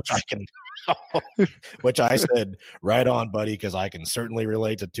like which I said, right on, buddy, because I can certainly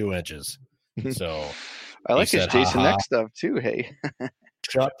relate to 2 inches. So I like his Jason X stuff too. Hey,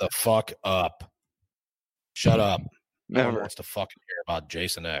 shut the fuck up. Shut up. Never. No one wants to fucking hear about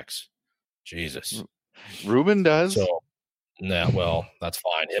Jason X. Jesus. Ruben does. So, nah, well, that's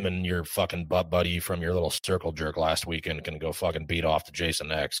fine. Him and your fucking butt buddy from your little circle jerk last weekend can go fucking beat off to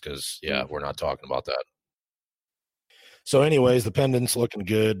Jason X because, yeah, we're not talking about that. So anyways, the pendant's looking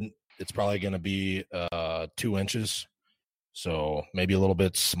good. It's probably going to be 2 inches, so maybe a little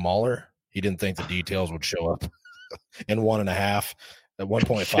bit smaller. He didn't think the details would show up in 1.5 at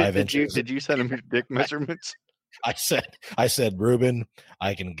 1.5 inches. Did you send him your dick measurements? I said, Ruben,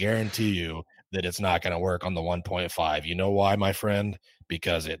 I can guarantee you that it's not going to work on the 1.5. You know why, my friend?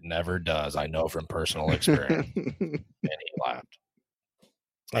 Because it never does. I know from personal experience. And he laughed.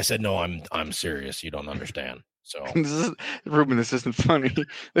 I said, no, I'm serious. You don't understand. So Ruben, this isn't funny.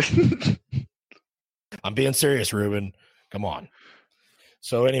 I'm being serious, Ruben. Come on.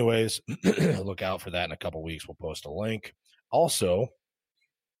 So anyways, look out for that in a couple weeks. We'll post a link. Also,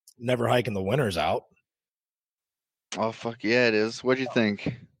 Never Hiking the Winter's out. Oh, fuck yeah, it is. What'd you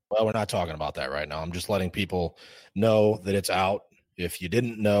think? Well, we're not talking about that right now. I'm just letting people know that it's out. If you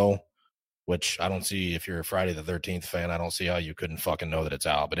didn't know, which I don't see, if you're a Friday the 13th fan, I don't see how you couldn't fucking know that it's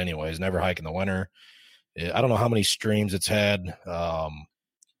out. But anyways, Never Hiking the Winter. I don't know how many streams it's had. But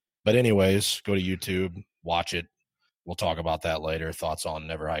anyways, go to YouTube, watch it. We'll talk about that later. Thoughts on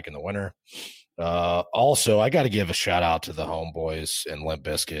Never Hiking the Winter. Also, I got to give a shout out to the homeboys and Limp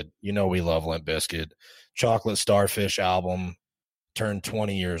Bizkit. You know we love Limp Bizkit. Chocolate Starfish album turned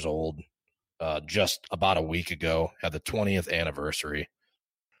 20 years old just about a week ago. Had the 20th anniversary.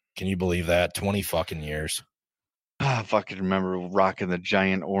 Can you believe that? 20 fucking years. I fucking remember rocking the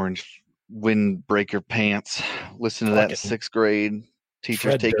giant orange windbreaker pants. Listen to that in 6th grade.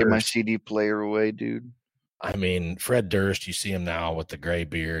 Teachers taking my CD player away, dude. I mean, Fred Durst, you see him now with the gray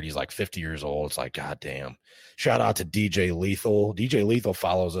beard. He's like 50 years old. It's like, God damn. Shout out to DJ Lethal. DJ Lethal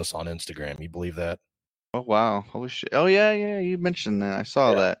follows us on Instagram. You believe that? Oh, wow. Holy shit. Oh, yeah. You mentioned that. I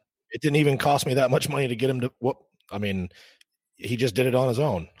saw that. It didn't even cost me that much money to get him to I mean, he just did it on his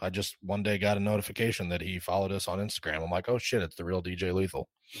own. I just one day got a notification that he followed us on Instagram. I'm like, oh, shit, it's the real DJ Lethal.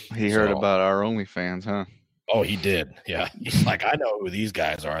 He heard about our OnlyFans, huh? Oh, he did. Yeah. He's like, I know who these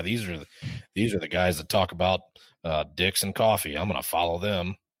guys are. These are the guys that talk about dicks and coffee. I'm going to follow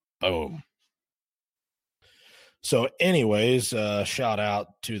them. Boom. So anyways, shout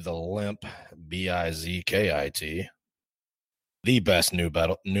out to the Limp, Bizkit, the best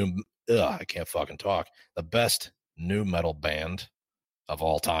I can't fucking talk. The best new metal band of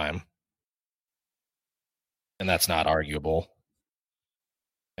all time. And that's not arguable.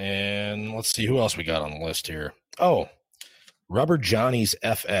 And let's see who else we got on the list here. Oh, Rubber Johnny's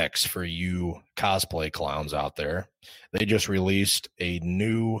FX for you cosplay clowns out there. They just released a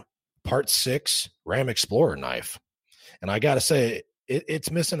new Part 6 Ram Explorer knife. And I got to say,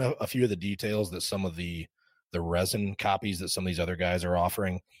 it's missing a few of the details that some of the resin copies that some of these other guys are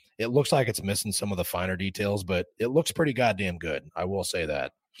offering. It looks like it's missing some of the finer details, but it looks pretty goddamn good. I will say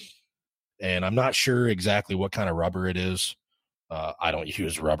that. And I'm not sure exactly what kind of rubber it is. I don't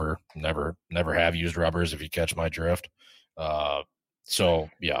use rubber. Never have used rubbers, if you catch my drift. So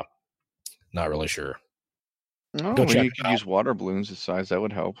yeah, not really sure. Oh, well, you could use water balloons this size. That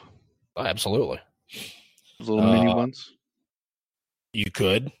would help. Oh, absolutely. Those little mini ones. You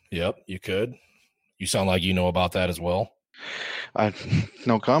could. Yep, you could. You sound like you know about that as well.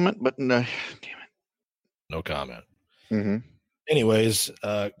 No comment, but damn it. No comment. Mm-hmm. Anyways,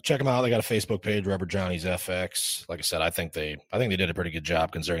 check them out. They got a Facebook page, Rubber Johnny's FX. Like I said, I think they did a pretty good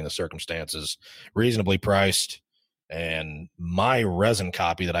job considering the circumstances. Reasonably priced. And my resin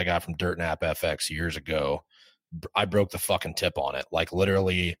copy that I got from Dirt Nap FX years ago, I broke the fucking tip on it. Like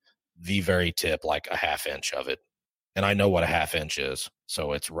literally the very tip, like a half inch of it. And I know what a half inch is.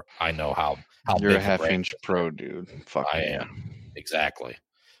 So I know how you're big a half inch pro, dude. Fuck I am. Exactly.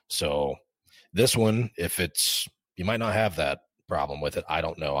 So this one, you might not have that problem with it. I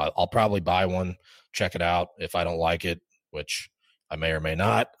don't know. I'll probably buy one, check it out. If I don't like it, which I may or may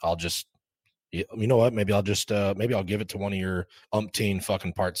not, I'll just, you know what? Maybe I'll just, maybe I'll give it to one of your umpteen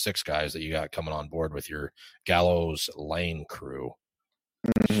fucking Part 6 guys that you got coming on board with your Gallows Lane crew.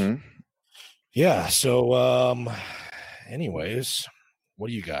 Mm-hmm. Yeah. So, anyways, what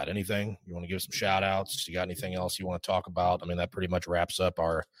do you got? Anything you want to give some shout outs? You got anything else you want to talk about? I mean, that pretty much wraps up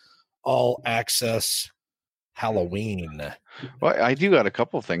our all access Halloween. Well, I do got a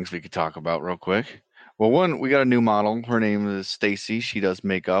couple of things we could talk about real quick. Well, one, we got a new model. Her name is Stacy. She does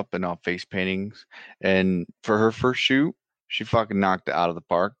makeup and face paintings. And for her first shoot, she fucking knocked it out of the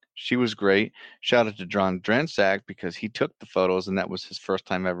park. She was great. Shout out to John Drensack because he took the photos and that was his first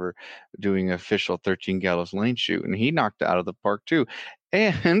time ever doing an official 13 Gallows Lane shoot. And he knocked it out of the park too.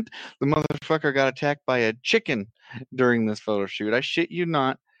 And the motherfucker got attacked by a chicken during this photo shoot. I shit you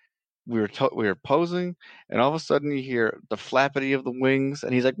not. We were posing, and all of a sudden you hear the flappity of the wings,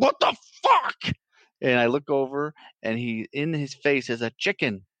 and he's like, "What the fuck?" And I look over, and in his face is a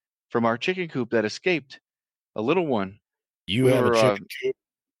chicken from our chicken coop that escaped, a little one. You have a chicken coop?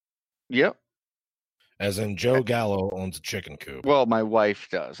 Yep. As in Joe Gallo owns a chicken coop. Well, my wife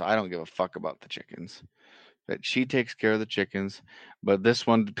does. I don't give a fuck about the chickens. But she takes care of the chickens. But this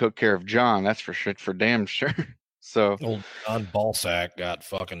one took care of John. That's for damn sure. So old John Ballsack got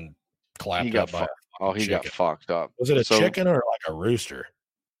fucking clapped up by he got fucked up. Was it a chicken or like a rooster?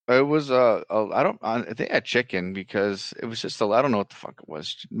 It was I think a chicken because it was just I don't know what the fuck it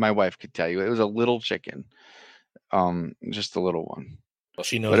was. My wife could tell you. It was a little chicken. Just a little one. Well,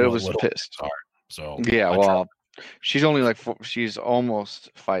 she knows, but it was pissed. Are, so yeah, well, she's only she's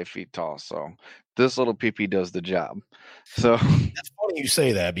almost 5 feet tall, so this little peepee does the job. So it's funny you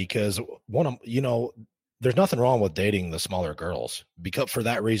say that because there's nothing wrong with dating the smaller girls because for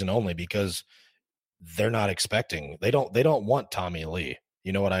that reason only, because they're not expecting, they don't want Tommy Lee.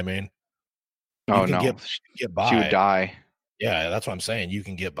 You know what I mean? Oh no, get by. She would die. Yeah, that's what I'm saying. You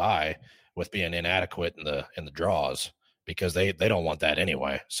can get by with being inadequate in the draws because they don't want that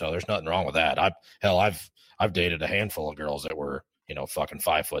anyway. So there's nothing wrong with that. I've dated a handful of girls that were, fucking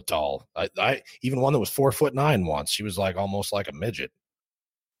 5 foot tall. I even one that was 4'9" once. She was like almost like a midget.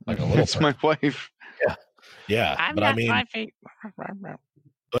 Like a little That's my wife. Yeah. I'm but not I mean 5 feet.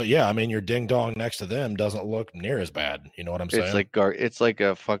 But yeah, I mean your ding dong next to them doesn't look near as bad. You know what I'm saying? It's like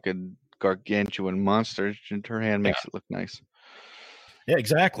a fucking gargantuan monster. Her hand makes it look nice. Yeah,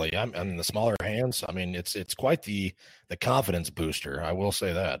 exactly. I mean the smaller hands, I mean it's quite the confidence booster. I will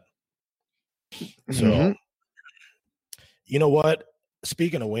say that. So you know what?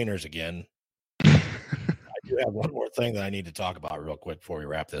 Speaking of wieners again, I do have one more thing that I need to talk about real quick before we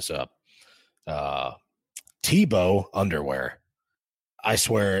wrap this up. Tebow underwear. I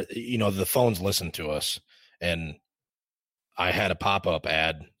swear, the phones listen to us, and I had a pop-up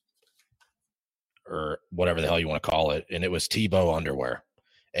ad or whatever the hell you want to call it, and it was Tebow underwear.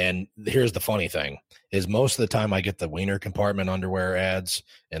 And here's the funny thing is most of the time I get the wiener compartment underwear ads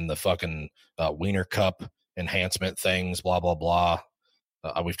and the fucking wiener cup enhancement things, blah, blah, blah.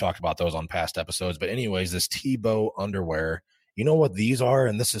 We've talked about those on past episodes. But anyways, this Tebow underwear, you know what these are?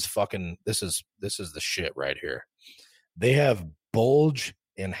 And this is the shit right here. They have bulge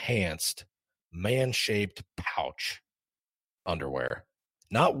enhanced man-shaped pouch underwear.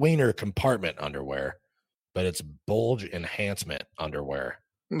 Not wiener compartment underwear, but it's bulge enhancement underwear.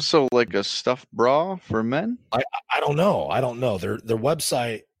 So like a stuffed bra for men? I don't know. Their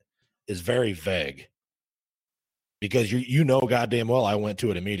website is very vague. because you know goddamn well I went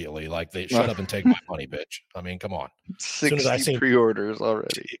to it immediately. Like, they shut up and take my money, bitch. I mean, come on. 60 pre-orders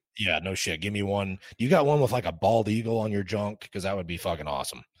already. Yeah, no shit. Give me one. You got one with like a bald eagle on your junk? Because that would be fucking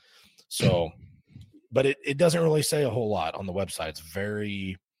awesome. So, but it doesn't really say a whole lot on the website. It's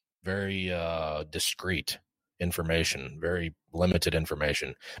very, very discreet information, very limited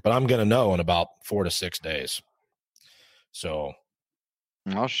information. But I'm gonna know in about 4 to 6 days. So,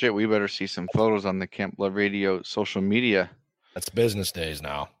 oh shit, we better see some photos on the Camp Blood Radio social media. that's business days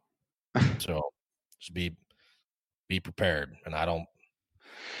now. So just be prepared. And I don't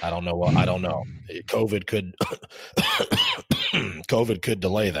know what I don't know. COVID could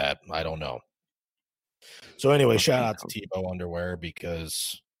delay that. I don't know. So anyway, shout out to Tebow Underwear,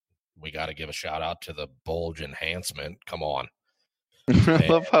 because we got to give a shout out to the bulge enhancement. Come on. I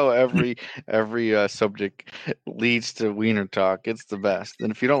love how every subject leads to wiener talk. It's the best.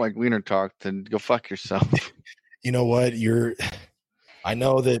 And if you don't like wiener talk, then go fuck yourself. You know what? I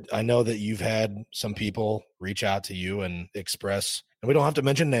know that you've had some people reach out to you and express, and we don't have to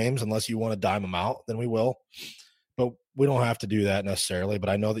mention names unless you want to dime them out, then we will. But we don't have to do that necessarily. But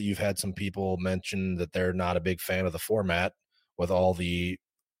I know that you've had some people mention that they're not a big fan of the format with all the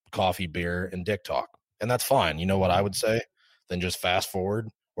coffee, beer, and dick talk. And that's fine. You know what I would say? Then just fast forward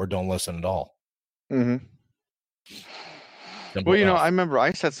or don't listen at all. Mm-hmm. Well, I remember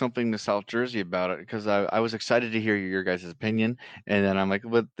I said something to South Jersey about it because I was excited to hear your guys' opinion. And then I'm like,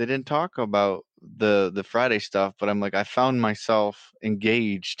 but they didn't talk about the Friday stuff. But I'm like, I found myself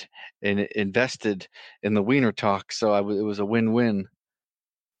engaged and invested in the wiener talk. So it was a win-win.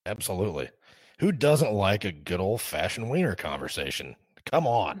 Absolutely. Who doesn't like a good old-fashioned wiener conversation? Come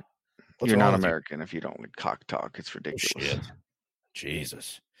on. You're not American if you don't like cock talk. It's ridiculous. Oh, shit.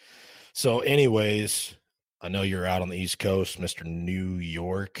 Jesus. So anyways, I know you're out on the East Coast, Mr. New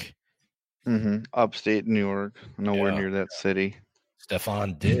York. Mm-hmm. Upstate New York. Nowhere near that city.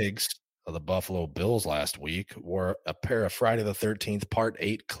 Stefon Diggs of the Buffalo Bills last week wore a pair of Friday the 13th Part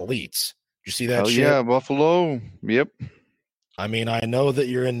 8 cleats. Did you see that shit? Yeah, Buffalo. Yep. I mean, I know that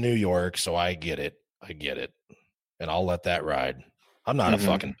you're in New York, so I get it. And I'll let that ride. I'm not a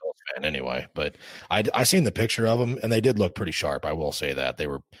fucking Bills fan anyway, but I seen the picture of them, and they did look pretty sharp. I will say that they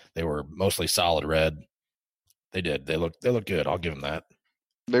were mostly solid red. They did. They look good. I'll give them that.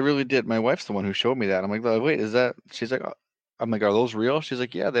 They really did. My wife's the one who showed me that. I'm like, wait, is that? She's like, I'm like, are those real? She's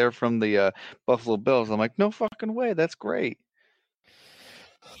like, yeah, they're from the Buffalo Bills. I'm like, no fucking way. That's great.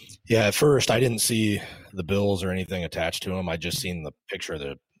 Yeah, at first I didn't see the Bills or anything attached to them. I just seen the picture of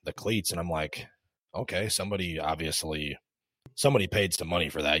the cleats, and I'm like, okay, somebody paid some money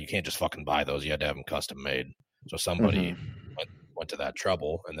for that. You can't just fucking buy those. You had to have them custom made. So somebody went to that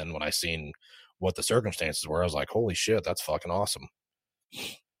trouble. And then when I seen what the circumstances were, I was like, holy shit, that's fucking awesome.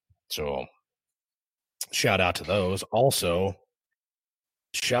 So shout out to those. Also,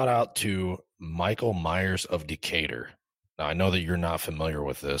 shout out to Michael Myers of Decatur. Now, I know that you're not familiar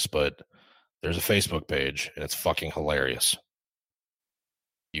with this, but there's a Facebook page, and it's fucking hilarious.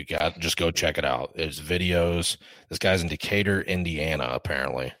 You just go check it out. There's videos. This guy's in Decatur, Indiana,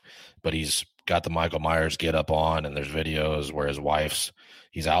 apparently, but he's got the Michael Myers get up on, and there's videos where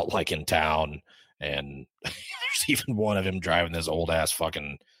he's out like in town, and there's even one of him driving this old ass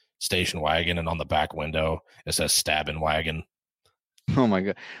fucking station wagon, and on the back window it says stabbing wagon. Oh my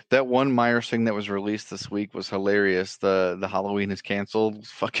god, that one Myers thing that was released this week was hilarious. The Halloween is canceled. It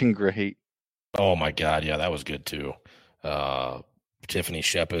was fucking great. Oh my god, yeah, that was good too. Tiffany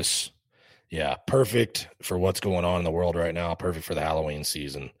Shepis. Yeah, perfect for what's going on in the world right now. Perfect for the Halloween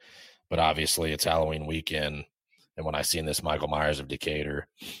season. But obviously it's Halloween weekend. And when I seen this Michael Myers of Decatur,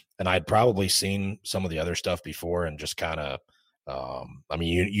 and I'd probably seen some of the other stuff before and just kind of, I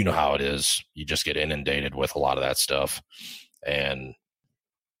mean, you know how it is. You just get inundated with a lot of that stuff. And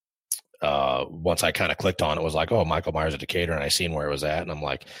once I kind of clicked on it, was like, oh, Michael Myers of Decatur. And I seen where it was at. And I'm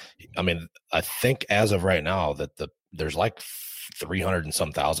like, I mean, I think as of right now that there's like 300 and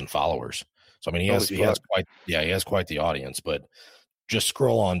some thousand followers. So I mean, he has quite the audience. But just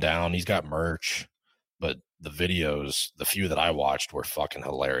scroll on down. He's got merch, but the videos, the few that I watched, were fucking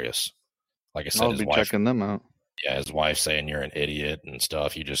hilarious. Like I said, I'll be checking them out. Yeah, his wife saying you're an idiot and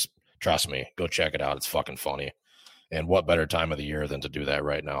stuff. You just trust me, go check it out. It's fucking funny. And what better time of the year than to do that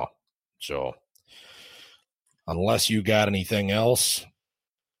right now? So, unless you got anything else.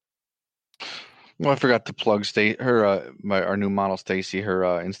 Well, I forgot to plug our new model Stacy. Her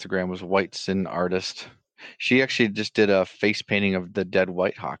Instagram was White Sin Artist. She actually just did a face painting of the dead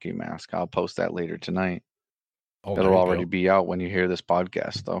white hockey mask. I'll post that later tonight. Oh, that'll already be out when you hear this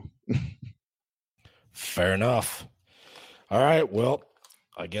podcast, though. Fair enough. All right. Well,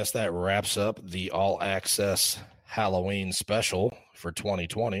 I guess that wraps up the All Access Halloween special for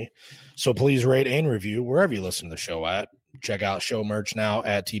 2020. So please rate and review wherever you listen to the show at. Check out show merch now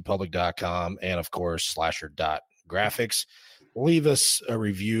at tpublic.com and, of course, slasher.graphics. Leave us a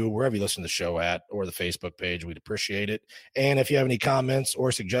review wherever you listen to the show at or the Facebook page. We'd appreciate it. And if you have any comments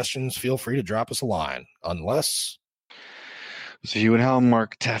or suggestions, feel free to drop us a line. Unless... See you in hell,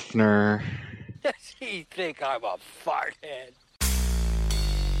 Mark Tefner. Does he think I'm a farthead?